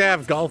don't Wii think they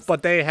have sports golf,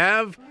 but they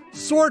have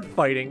sword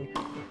fighting,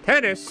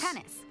 tennis. games.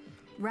 Tennis.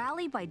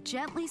 Rally by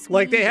gently swinging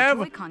Like, they the have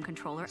Joy-Con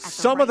controller at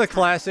some the of the right time.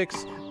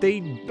 classics. They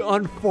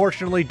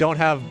unfortunately don't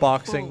have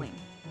boxing, Bowling.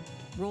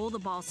 Roll the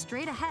ball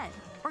straight ahead.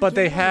 Or but give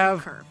they it a little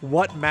have curve.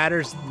 what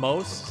matters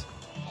most.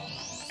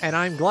 And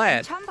I'm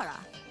glad. Chambara.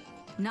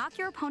 Knock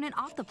your opponent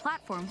off the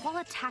platform while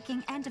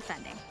attacking and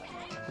defending.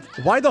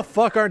 Why the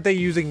fuck aren't they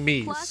using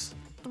Mii's? Plus,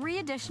 3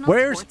 additional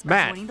Where's sports by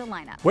Matt? joining the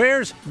lineup.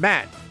 Where's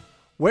Matt?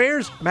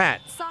 Where's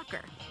Matt? Soccer.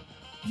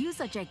 Use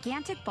a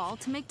gigantic ball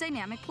to make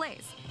dynamic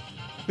plays.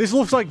 This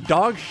looks like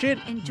dog shit,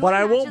 Enjoy but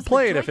I won't matches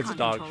play with it if it's Joy-Con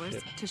dog controllers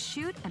shit. to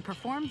shoot and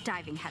perform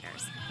diving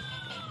headers.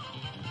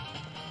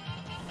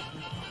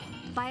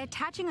 By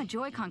attaching a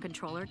Joy-Con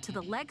controller to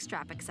the leg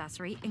strap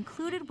accessory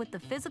included with the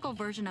physical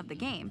version of the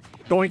game,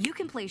 Doink. you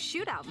can play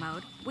shootout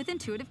mode with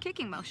intuitive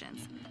kicking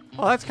motions.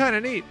 Oh, that's kind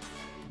of neat.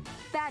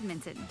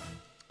 Badminton.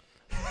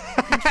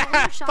 Control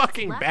your shots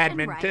Fucking left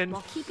badminton. And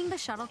right while keeping the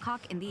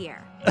shuttlecock in the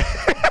air.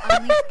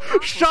 Unleash powerful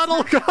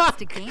Shuttlecock!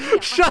 to gain the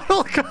upper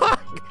Shuttlecock!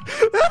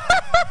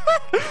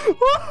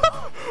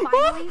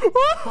 Finally,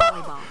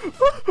 volleyball.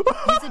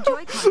 Use a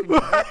Joy-Con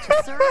controller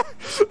to serve,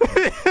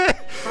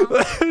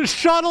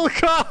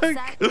 Shuttlecock!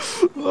 set,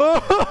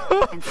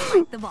 and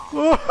strike the ball.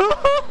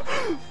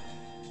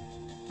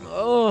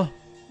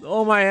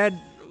 Oh my head.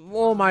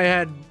 Oh my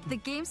head. The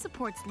game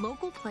supports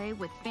local play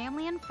with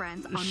family and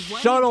friends on one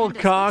Shuttlecock.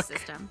 Nintendo Switch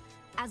system,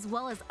 as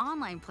well as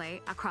online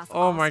play across Oh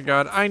all my sports.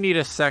 god, I need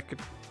a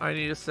second. I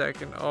need a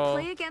second. Oh.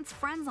 Play against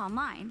friends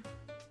online,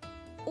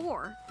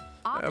 or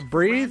opt for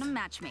breathe? random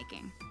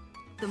matchmaking.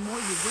 The more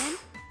you win,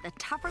 the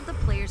tougher the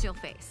players you'll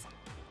face.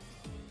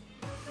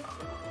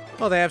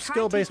 Oh, they have Try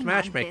skill-based taking on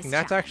matchmaking. this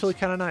That's challenge. actually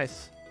kind of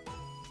nice.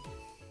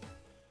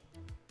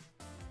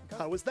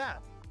 How was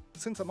that?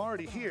 Since I'm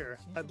already here,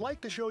 I'd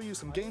like to show you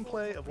some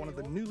gameplay of one of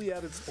the newly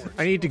added sports.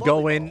 I need to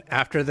go in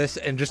after this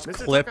and just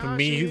Mr. clip Takahashi.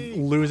 me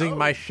losing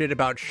my shit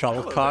about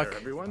Hello shuttlecock. there,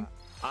 everyone.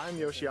 I'm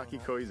Yoshiaki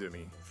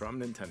Koizumi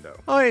from Nintendo.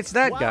 Oh, it's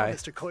that wow, guy.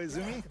 Mr.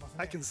 Koizumi,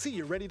 I can see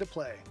you're ready to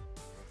play.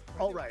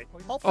 All right,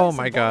 I'll play Oh some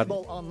my God.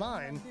 volleyball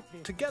online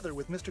together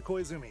with Mr.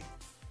 Koizumi.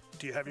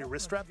 Do you have your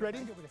wrist strap ready?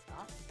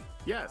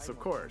 Yes, of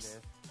course.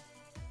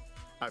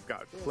 I've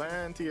got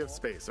plenty of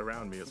space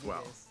around me as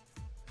well.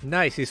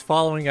 Nice. He's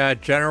following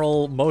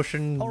general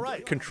motion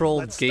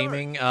controlled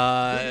gaming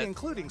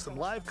including some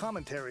live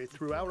commentary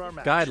throughout our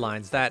match.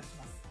 guidelines.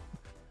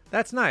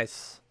 That's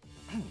nice.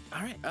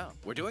 All right. Oh,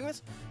 we're doing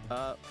this?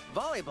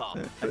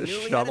 Volleyball. A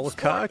newly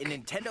Shuttlecock. added sport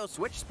in Nintendo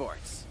Switch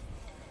sports.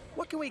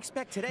 What can we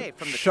expect today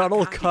from the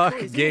Shuttlecock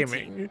Takahashi Koizumi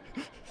gaming? team?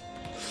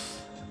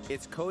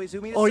 It's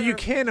Koizumi to Oh, serve. you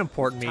can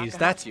import Mii's.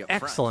 That's Takahashi up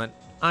front. excellent.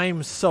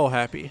 I'm so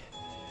happy.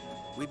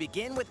 We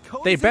begin with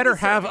Koizumi They better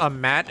have serving. a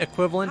mat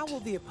equivalent, How will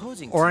the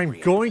opposing or team I'm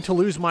react? going to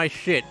lose my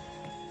shit.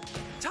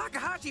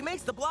 Takahashi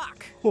makes the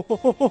block.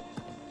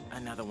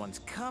 Another one's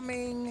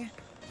coming.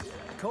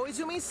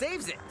 Koizumi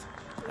saves it.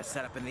 A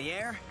setup in the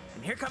air,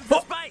 and here comes the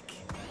spike.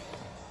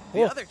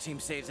 The other team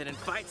saves it and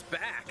fights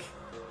back.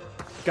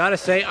 Gotta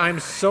say, I'm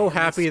so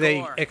happy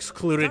they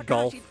excluded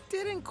golf. Takahashi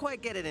didn't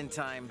quite get it in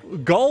time.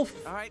 Golf,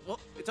 All right, well,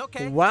 it's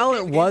okay. while Okay,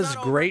 it the game's was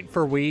not great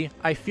for Wii,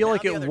 I feel Now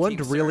like the it other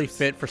wouldn't team really serves.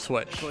 fit for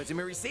Switch.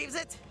 Koizumi receives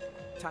it.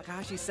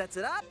 Takahashi sets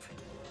it up.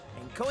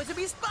 And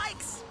Koizumi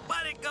spikes.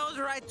 But it goes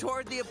right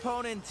toward the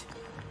opponent.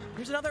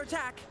 Here's another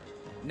attack.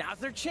 Now's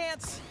their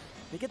chance.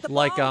 They get the ball.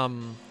 Like,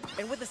 And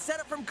with the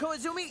setup from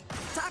Koizumi,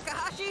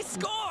 Takahashi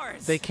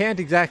scores. they can't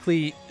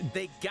exactly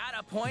They got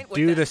a point with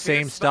do that the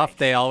same fierce stuff spike.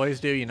 they always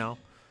do, you know.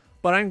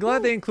 But I'm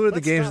glad they included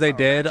the games they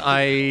did.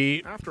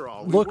 I After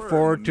all, we look were in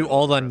forward the to middle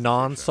all of the the presentation.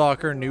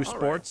 non-soccer new All right,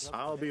 sports,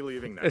 I'll be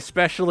leaving now.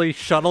 especially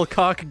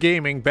shuttlecock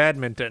gaming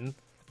badminton.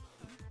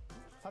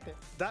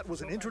 That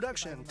was an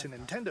introduction to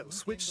Nintendo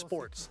Switch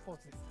Sports.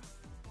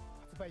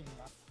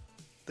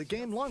 The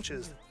game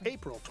launches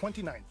April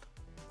 29th.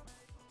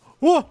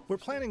 Whoa! We're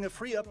planning a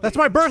free update. That's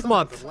my in the birth summer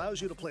month. That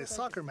allows you to play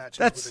soccer matches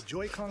That's- with a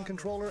Joy-Con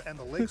controller and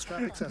the leg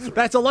strap accessory.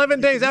 That's 11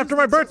 You can days use after the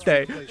my accessory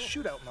birthday. to play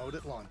shootout mode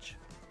at launch.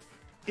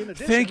 In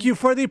addition, Thank you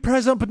for the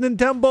present,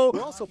 Nintendo.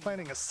 we're also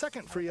planning a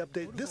second free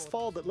update this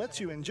fall that lets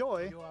you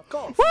enjoy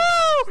golf.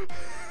 Woo!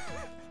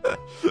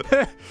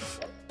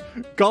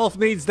 Golf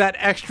needs that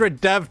extra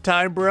dev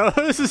time,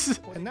 bros.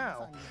 And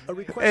now, a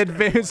request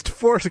Advanced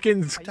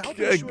foreskins,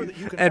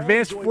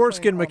 advanced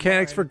foreskin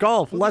mechanics for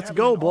golf. we'll be Let's having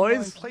go, an online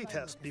boys.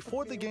 playtest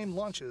before the game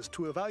launches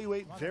to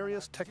evaluate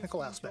various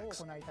technical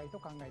aspects.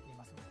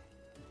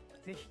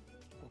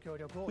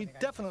 We'd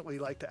definitely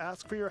like to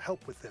ask for your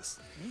help with this.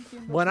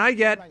 When I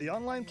get, The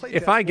online playtest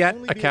if I will get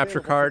only a be capture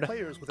available for card,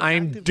 players with an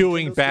I'm active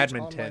doing Nintendo Switch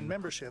Online badminton.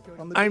 membership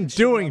on the I'm date shown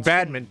doing on screen.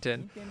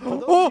 badminton. For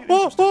those Oh, of you oh,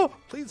 interested, oh!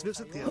 please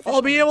visit the I'll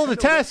official be able to Nintendo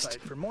test.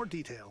 website for more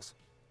details.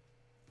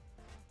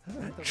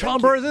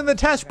 Chomper is in the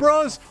test,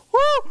 bros.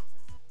 Woo!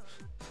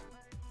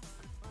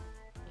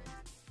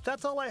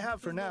 That's all I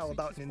have for now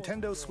about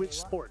Nintendo Switch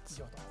Sports.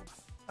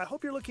 I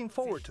hope you're looking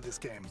forward to this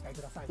game.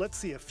 Let's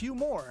see a few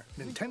more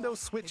Nintendo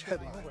Switch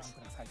headlines.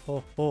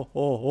 Oh, oh, oh,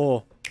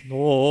 oh,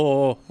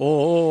 oh, oh,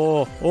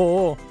 oh,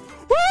 oh.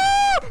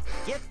 Woo!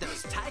 Get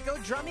those taiko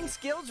drumming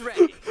skills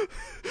ready.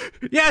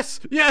 Yes,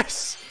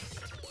 yes.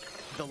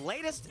 The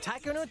latest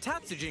Taiko no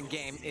Tatsujin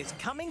game is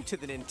coming to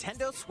the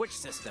Nintendo Switch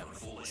system.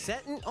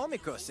 Set in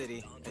Omiko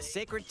City, the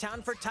sacred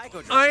town for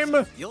taiko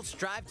drums, you'll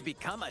strive to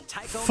become a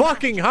taiko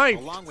fucking master, hyped.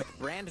 along with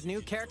brand new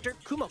character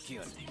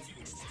Kumo-kyun.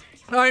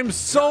 I'm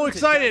so To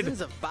excited.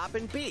 dozens of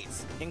boppin'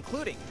 beats,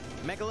 including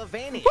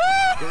Megalovania,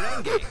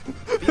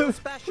 Gurenge, Feel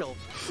Special,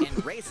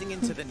 and Racing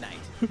into the Night.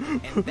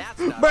 And that's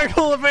not all.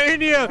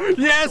 Megalovania!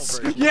 The Yes,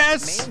 version of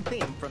yes! The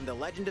main theme from The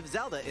Legend of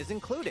Zelda is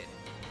included.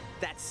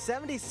 That's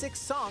 76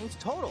 songs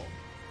total.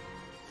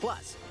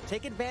 Plus,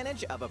 take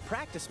advantage of a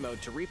practice mode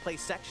to replay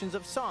sections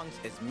of songs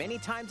as many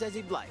times as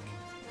you'd like.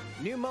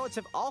 New modes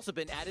have also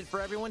been added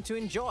for everyone to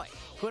enjoy.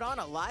 Put on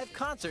a live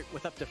concert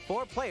with up to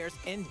 4 players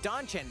in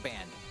Donchen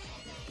Band.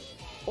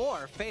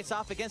 Or face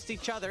off against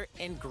each other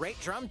in Great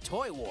Drum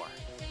Toy War.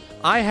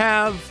 I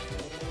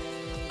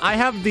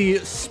have the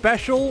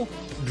special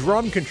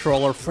drum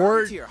controller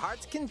for to your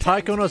heart's content.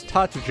 Taiko no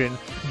Tatsujin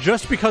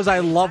just because I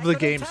love the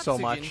game so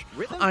much.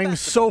 I'm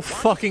so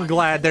fucking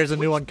glad there's a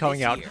new one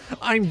coming out.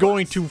 I'm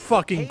going to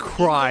fucking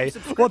cry.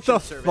 What the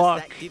Service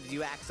fuck? that gives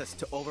you access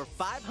to over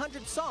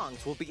 500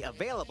 songs will be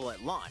available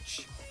at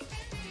launch.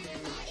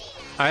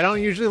 I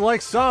don't usually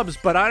like subs,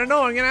 but I don't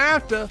know, I'm gonna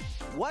have to.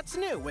 What's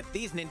new with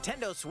these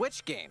Nintendo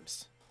Switch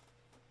games?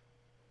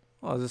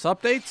 Oh, is this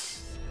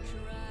updates?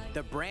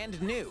 The brand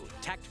new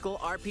tactical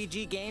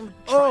RPG game.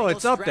 Oh,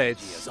 it's Triangle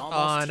Strategy updates is almost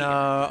on here.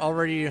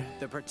 already The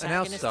announced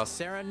protagonist stuff.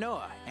 Sarah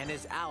Noah and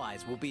his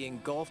allies will be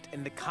engulfed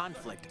in the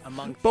conflict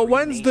among But 3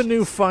 when's the new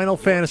nations. Final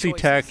Your Fantasy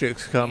choices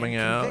Tactics coming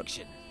and out?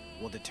 conviction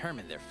will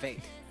determine their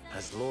fate.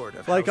 As Lord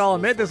of Like, House I'll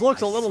admit, this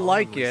Wolford, looks a I little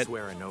like solemnly it,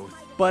 swear an oath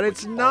but by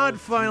it's which not all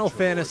Final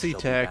future lords Fantasy shall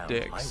be bound.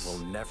 Tactics. I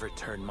will never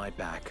turn my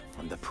back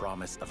on the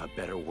promise of a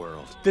better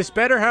world. This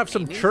better have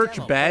some new church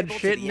demo bad playable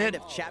to shit the in end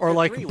it, of Chapter or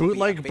like 3 will be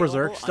bootleg available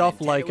Berserk on stuff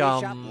Nintendo like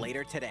eShop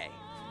later today.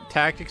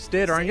 Tactics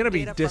did, or I'm gonna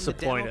be Save data from the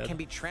demo disappointed. can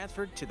be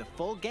transferred to the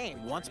full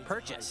game once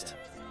purchased.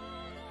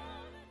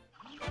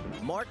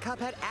 More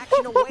Cuphead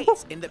action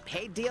awaits in the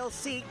paid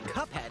DLC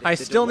Cuphead. I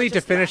The still need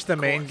to Delicious finish Last the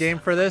main Course. game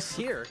for this,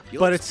 Here,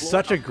 you'll but it's explore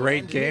such a a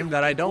great brand game new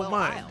that I don't Inkwell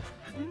mind. Isle.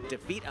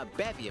 Defeat a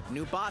bevy of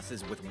new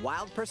bosses with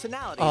wild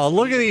personalities. Oh,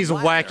 look at these using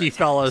laser wacky attacks.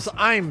 fellas.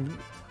 I'm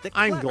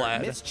clever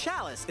glad. Miss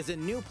Chalice is a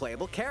new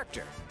playable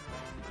character.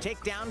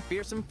 Take down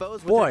fearsome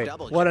foes with Boy, her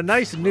double what a jump,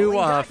 nice new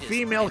rolling dodges,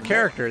 female and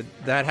character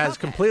that has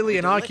completely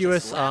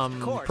innocuous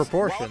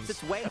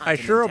proportions. I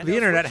sure hope the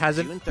internet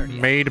hasn't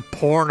made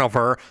porn of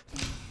her.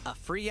 A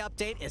free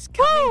update is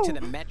coming to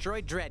the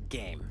Metroid Dread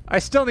game. I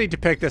still need to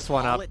pick this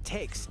one All up. it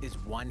takes is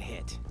one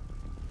hit.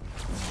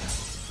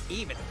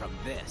 Even from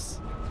this.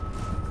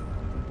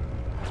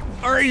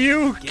 Are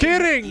you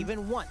kidding?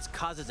 Even once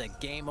causes a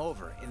game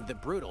over in the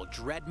brutal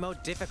Dread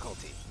mode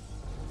difficulty.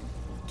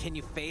 Can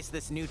you face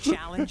this new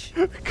challenge?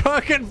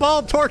 Cock and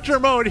ball torture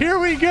mode. Here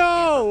we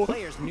go.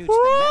 Players new to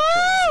the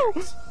Metroid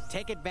series,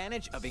 take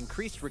advantage of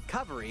increased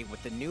recovery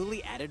with the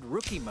newly added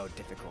Rookie mode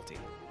difficulty.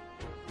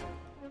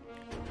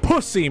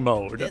 Pussy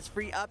mode. This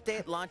free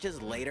update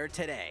launches later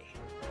today.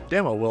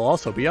 Demo will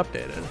also be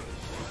updated.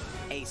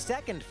 A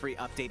second free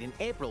update in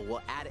April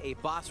will add a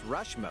boss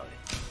rush mode,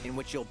 in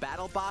which you'll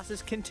battle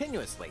bosses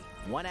continuously,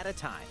 one at a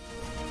time.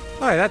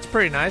 All right, that's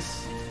pretty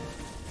nice.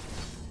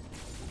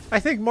 I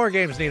think more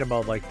games need a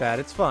mode like that.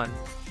 It's fun.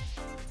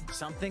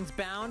 Something's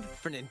bound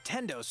for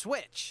Nintendo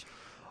Switch.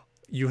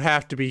 You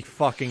have to be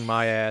fucking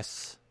my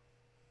ass.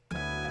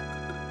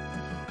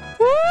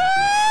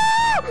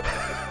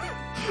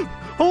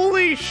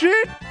 Holy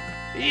shit!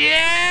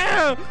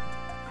 Yeah!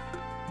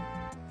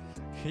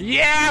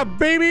 Yeah,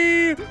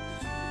 baby!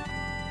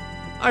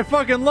 I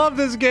fucking love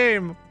this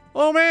game.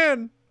 Oh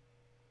man.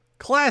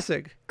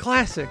 Classic.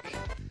 Classic.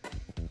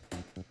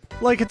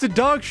 Like, it's a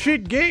dog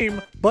shit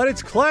game, but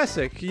it's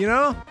classic, you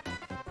know?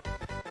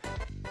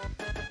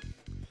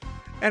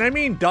 And I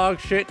mean dog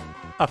shit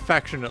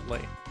affectionately.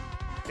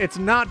 It's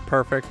not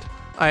perfect.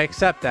 I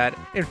accept that.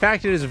 In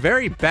fact, it is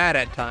very bad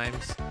at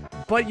times.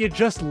 But you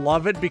just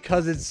love it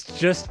because it's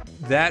just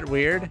that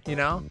weird, you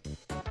know?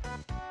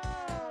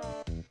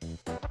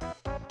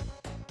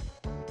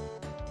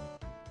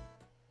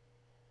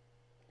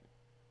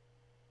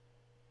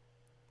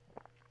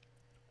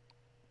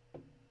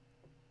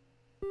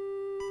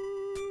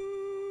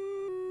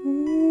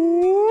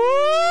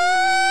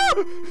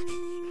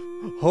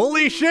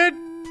 Holy shit!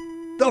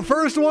 The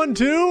first one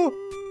too?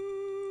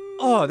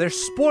 Oh, they're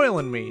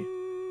spoiling me.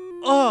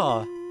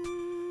 Oh.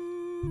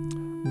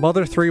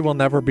 Mother 3 will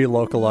never be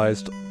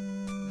localized.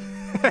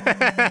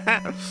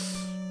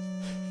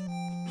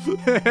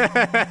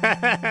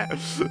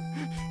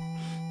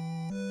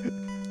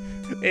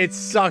 It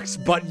sucks,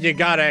 but you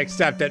gotta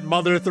accept it.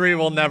 Mother 3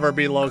 will never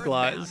be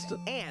localized.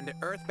 Earthbound and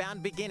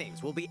Earthbound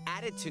Beginnings will be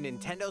added to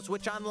Nintendo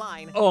Switch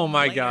Online. Oh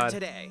my later god.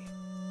 Today.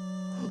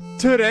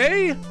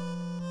 Today?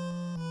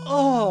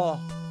 Oh.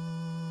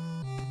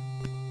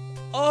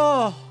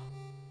 Oh.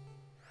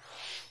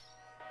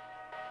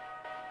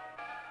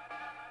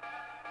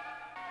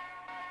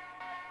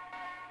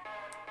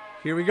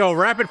 Here we go,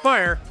 rapid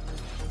fire.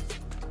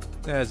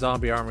 Yeah,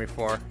 Zombie Army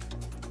 4. I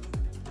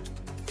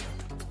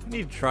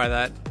need to try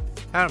that.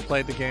 I haven't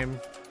played the game.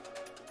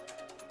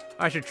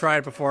 I should try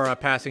it before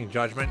passing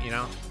judgment, you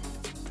know?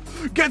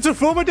 Getsu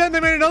Fumaden, they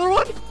made another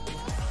one?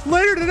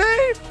 Later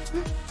today?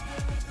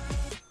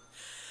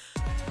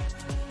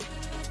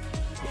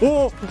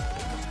 Oh!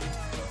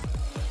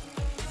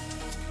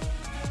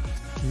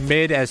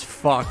 Mid as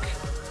fuck.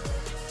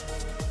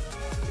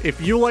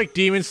 If you like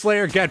Demon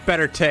Slayer, get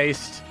better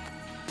taste.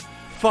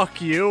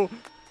 Fuck you.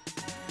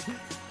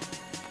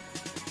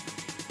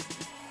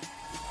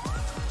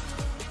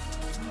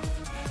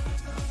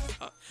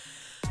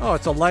 Oh,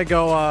 it's a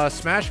Lego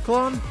Smash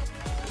clone?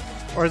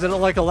 Or is it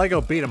like a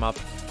Lego beat 'em up?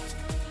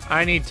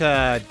 I need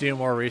to do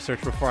more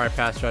research before I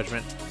pass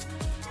judgment.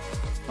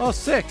 Oh,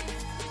 sick.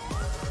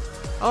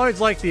 I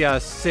always like the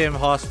Sim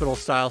Hospital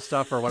style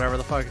stuff, or whatever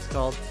the fuck it's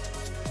called.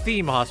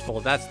 Theme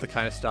Hospital, that's the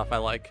kind of stuff I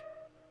like.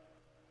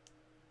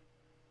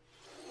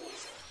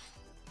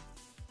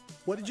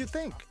 What did you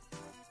think?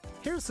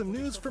 Here's some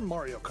news for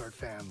Mario Kart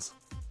fans.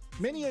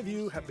 Many of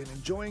you have been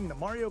enjoying the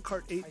Mario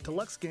Kart 8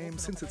 Deluxe game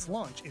since its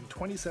launch in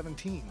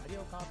 2017.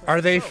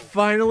 Are they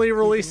finally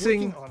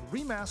releasing? On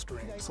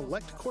remastering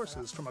select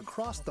courses from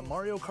across the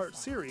Mario Kart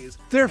series.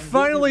 They're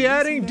finally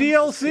adding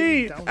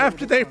DLC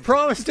after they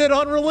promised it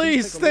on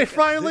release. They're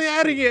finally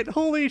adding it.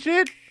 Holy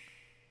shit.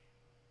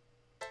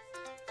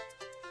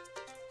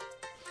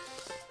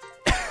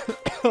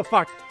 Oh,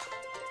 fuck.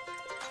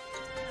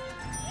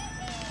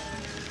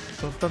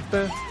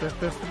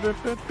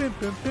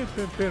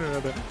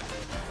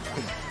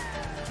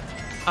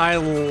 I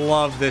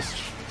love this.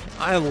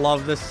 I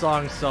love this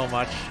song so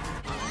much.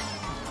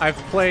 I've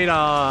played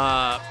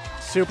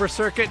Super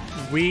Circuit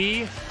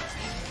Wii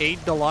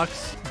 8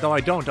 Deluxe, though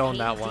I don't own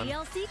that one.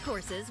 DLC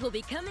courses will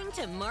be coming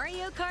to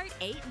Mario Kart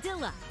 8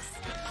 Deluxe.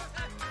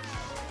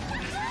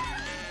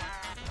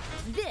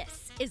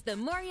 This is the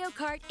Mario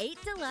Kart 8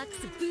 Deluxe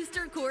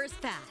Booster Course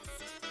Pass.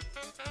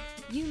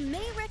 You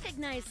may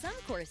recognize some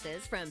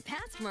courses from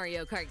past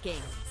Mario Kart games.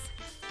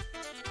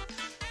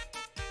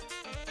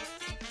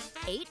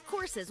 8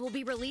 courses will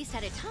be released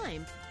at a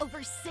time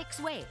over 6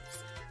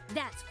 waves.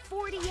 That's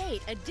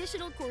 48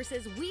 additional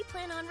courses we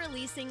plan on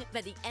releasing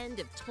by the end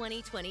of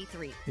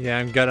 2023. Yeah,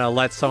 I'm gonna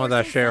let some of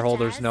the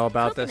shareholders know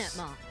about this.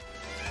 Mall,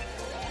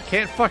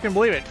 Can't fucking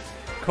believe it.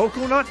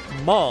 Coconut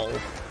Mall.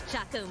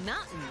 Chaco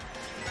Mountain,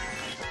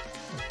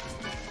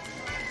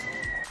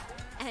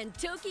 and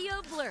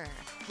Tokyo Blur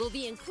will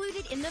be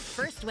included in the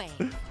first wave.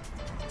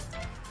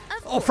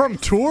 Of course, from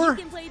Tour? You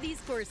can play these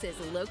courses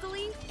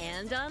locally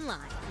and online.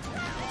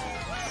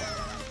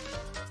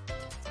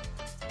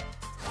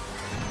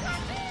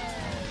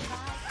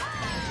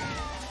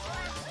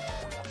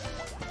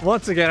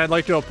 Once again, I'd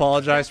like to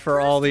apologize for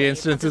all the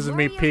instances of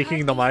me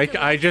peeking the mic.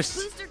 I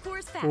just...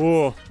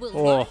 Whoa.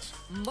 Oh.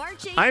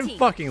 I'm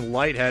fucking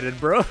lightheaded,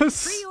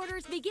 bros.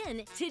 Pre-orders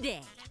begin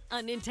today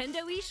on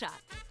Nintendo eShop.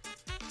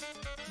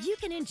 You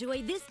can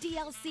enjoy this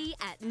DLC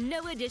at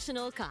no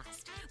additional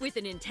cost with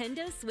a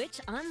Nintendo Switch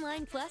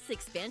Online Plus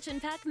Expansion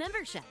Pack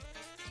membership.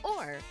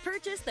 Or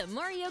purchase the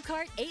Mario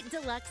Kart 8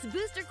 Deluxe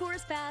Booster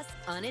Course Pass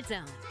on its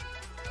own.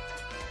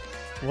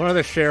 One of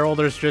the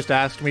shareholders just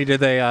asked me, did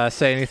they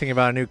say anything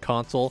about a new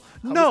console?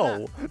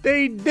 No,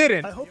 they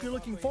didn't. I hope you're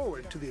looking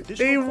forward to the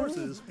additional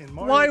courses in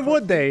Mario Why Kart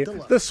would they? 8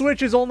 Deluxe. The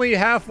Switch is only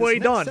halfway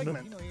This next done.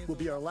 segment will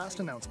be our last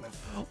announcement.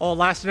 Oh,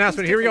 last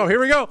announcement. Here we go. Here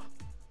we go.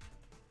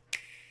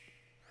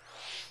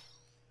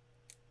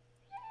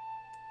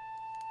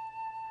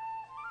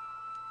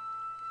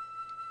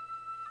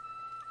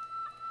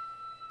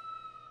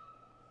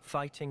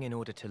 Fighting in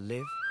order to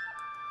live.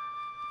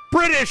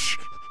 British!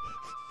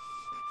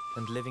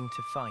 And living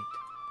to fight.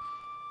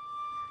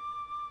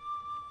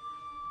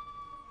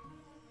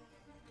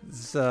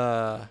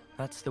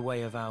 That's the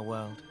way of our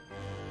world.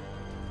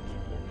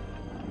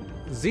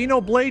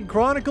 Xenoblade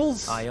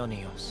Chronicles?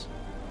 Ionios.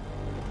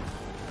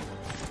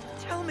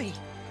 Tell me,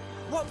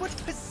 what would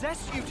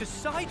possess you to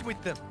side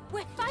with them?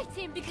 We're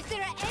fighting because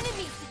there are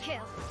enemies to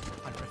kill.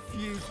 I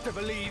refuse to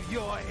believe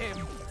you're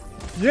him.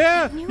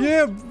 Yeah,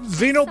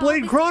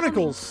 Xenoblade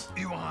Chronicles.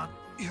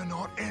 You're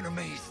not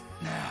enemies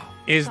now.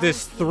 Is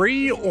this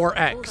 3 or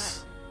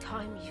X?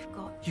 Time you've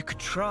got. You could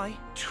try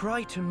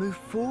to move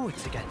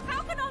forwards again.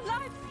 How can our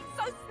lives be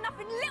so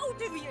snuffing little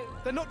to you?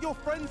 They're not your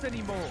friends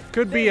anymore.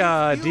 Could be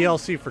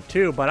DLC for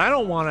 2, but I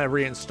don't want to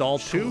reinstall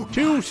 2.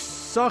 2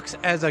 sucks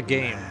as a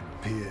game.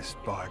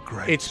 Pierced by a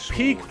great It's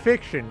peak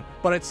fiction,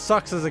 but it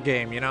sucks as a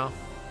game, you know?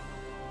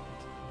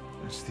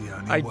 It's the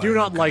only I do way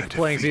not we're like gonna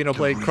playing defeat the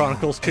Xenoblade real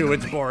Chronicles 2,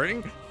 it's enemy.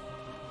 boring.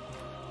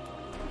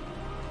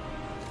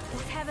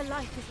 Whatever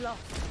life is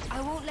lost,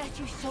 I won't let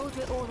you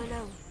shoulder it all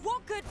alone.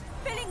 What good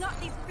filling up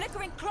these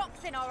flickering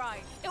clocks in our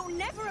eyes? It'll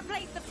never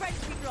replace the friends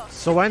we've lost.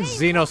 So when's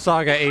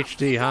Xenosaga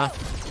HD, huh?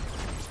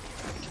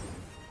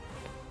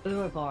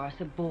 Ouroboros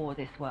abhor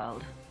this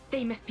world.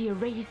 They must be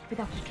erased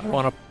without a I trace.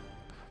 want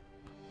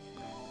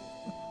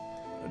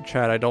to...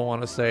 Chad, I don't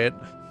want to say it.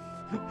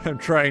 I'm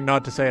trying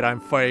not to say it. I'm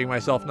fighting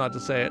myself not to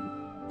say it.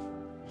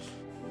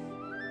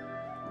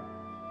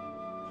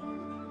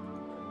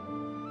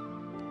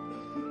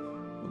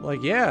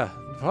 Like, yeah,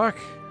 fuck.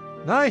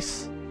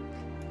 Nice.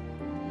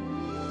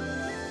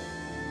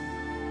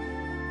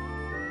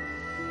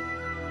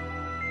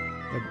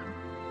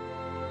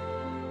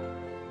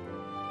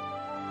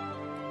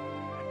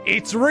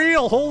 It's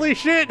real! Holy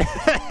shit!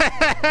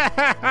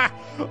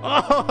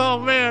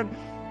 Oh, man.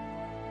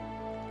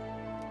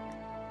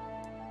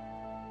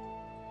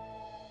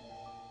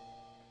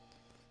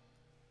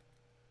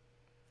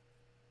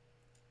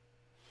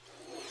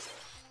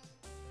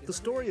 The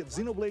story of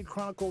Xenoblade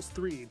Chronicles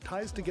 3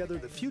 ties together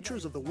the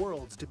futures of the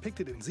worlds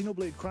depicted in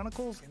Xenoblade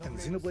Chronicles and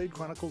Xenoblade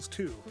Chronicles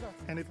 2,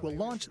 and it will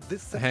launch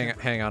this September.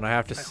 Hang on, I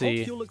have to I see.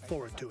 hope you'll look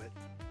forward to it.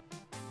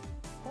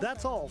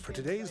 That's all for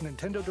today's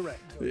Nintendo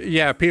Direct.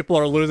 Yeah, people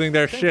are losing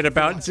their shit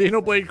about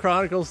Xenoblade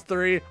Chronicles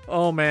 3.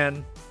 Oh,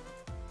 man.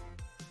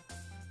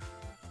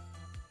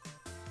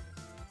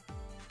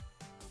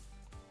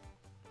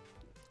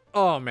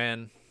 Oh,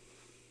 man.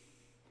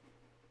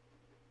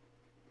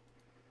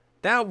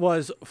 That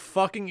was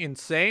fucking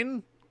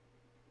insane.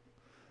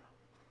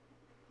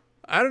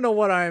 I don't know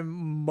what I'm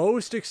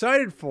most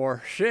excited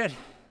for. Shit.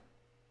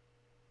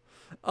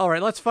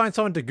 Alright, let's find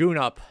someone to goon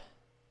up.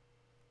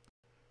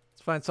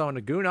 Let's find someone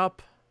to goon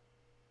up.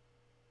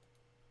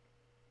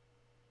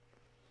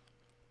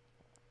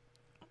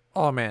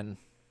 Oh, man.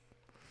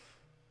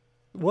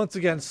 Once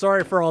again,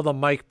 sorry for all the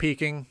mic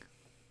peeking.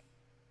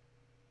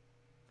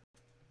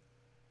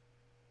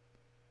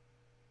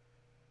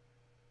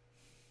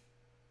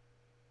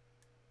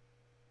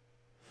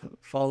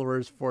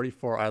 Followers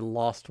 44. I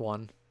lost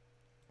one.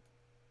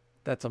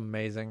 That's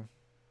amazing.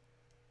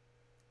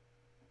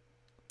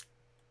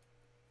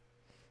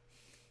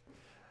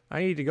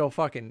 I need to go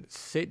fucking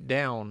sit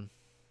down.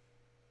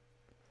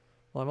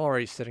 Well, I'm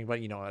already sitting,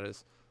 but you know how it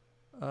is.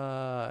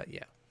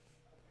 Yeah.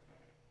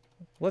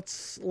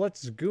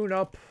 Let's goon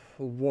up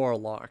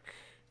Warlock.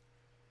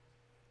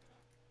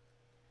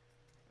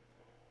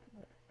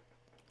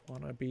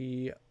 Wanna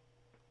be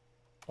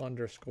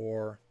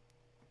underscore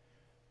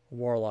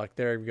Warlock.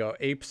 There we go.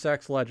 Ape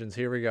Sex Legends.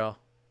 Here we go.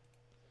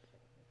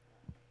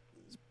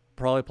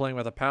 probably playing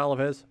with a pal of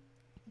his.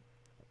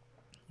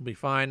 It'll be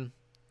fine.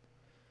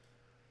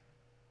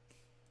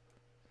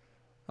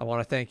 I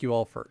want to thank you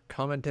all for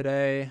coming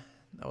today.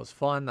 That was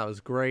fun. That was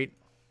great.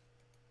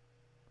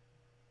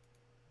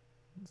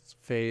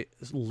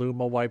 Let's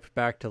Luma wipe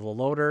back to the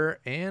loader.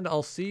 And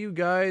I'll see you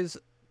guys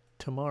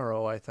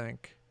tomorrow, I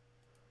think.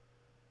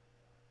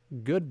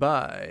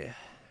 Goodbye.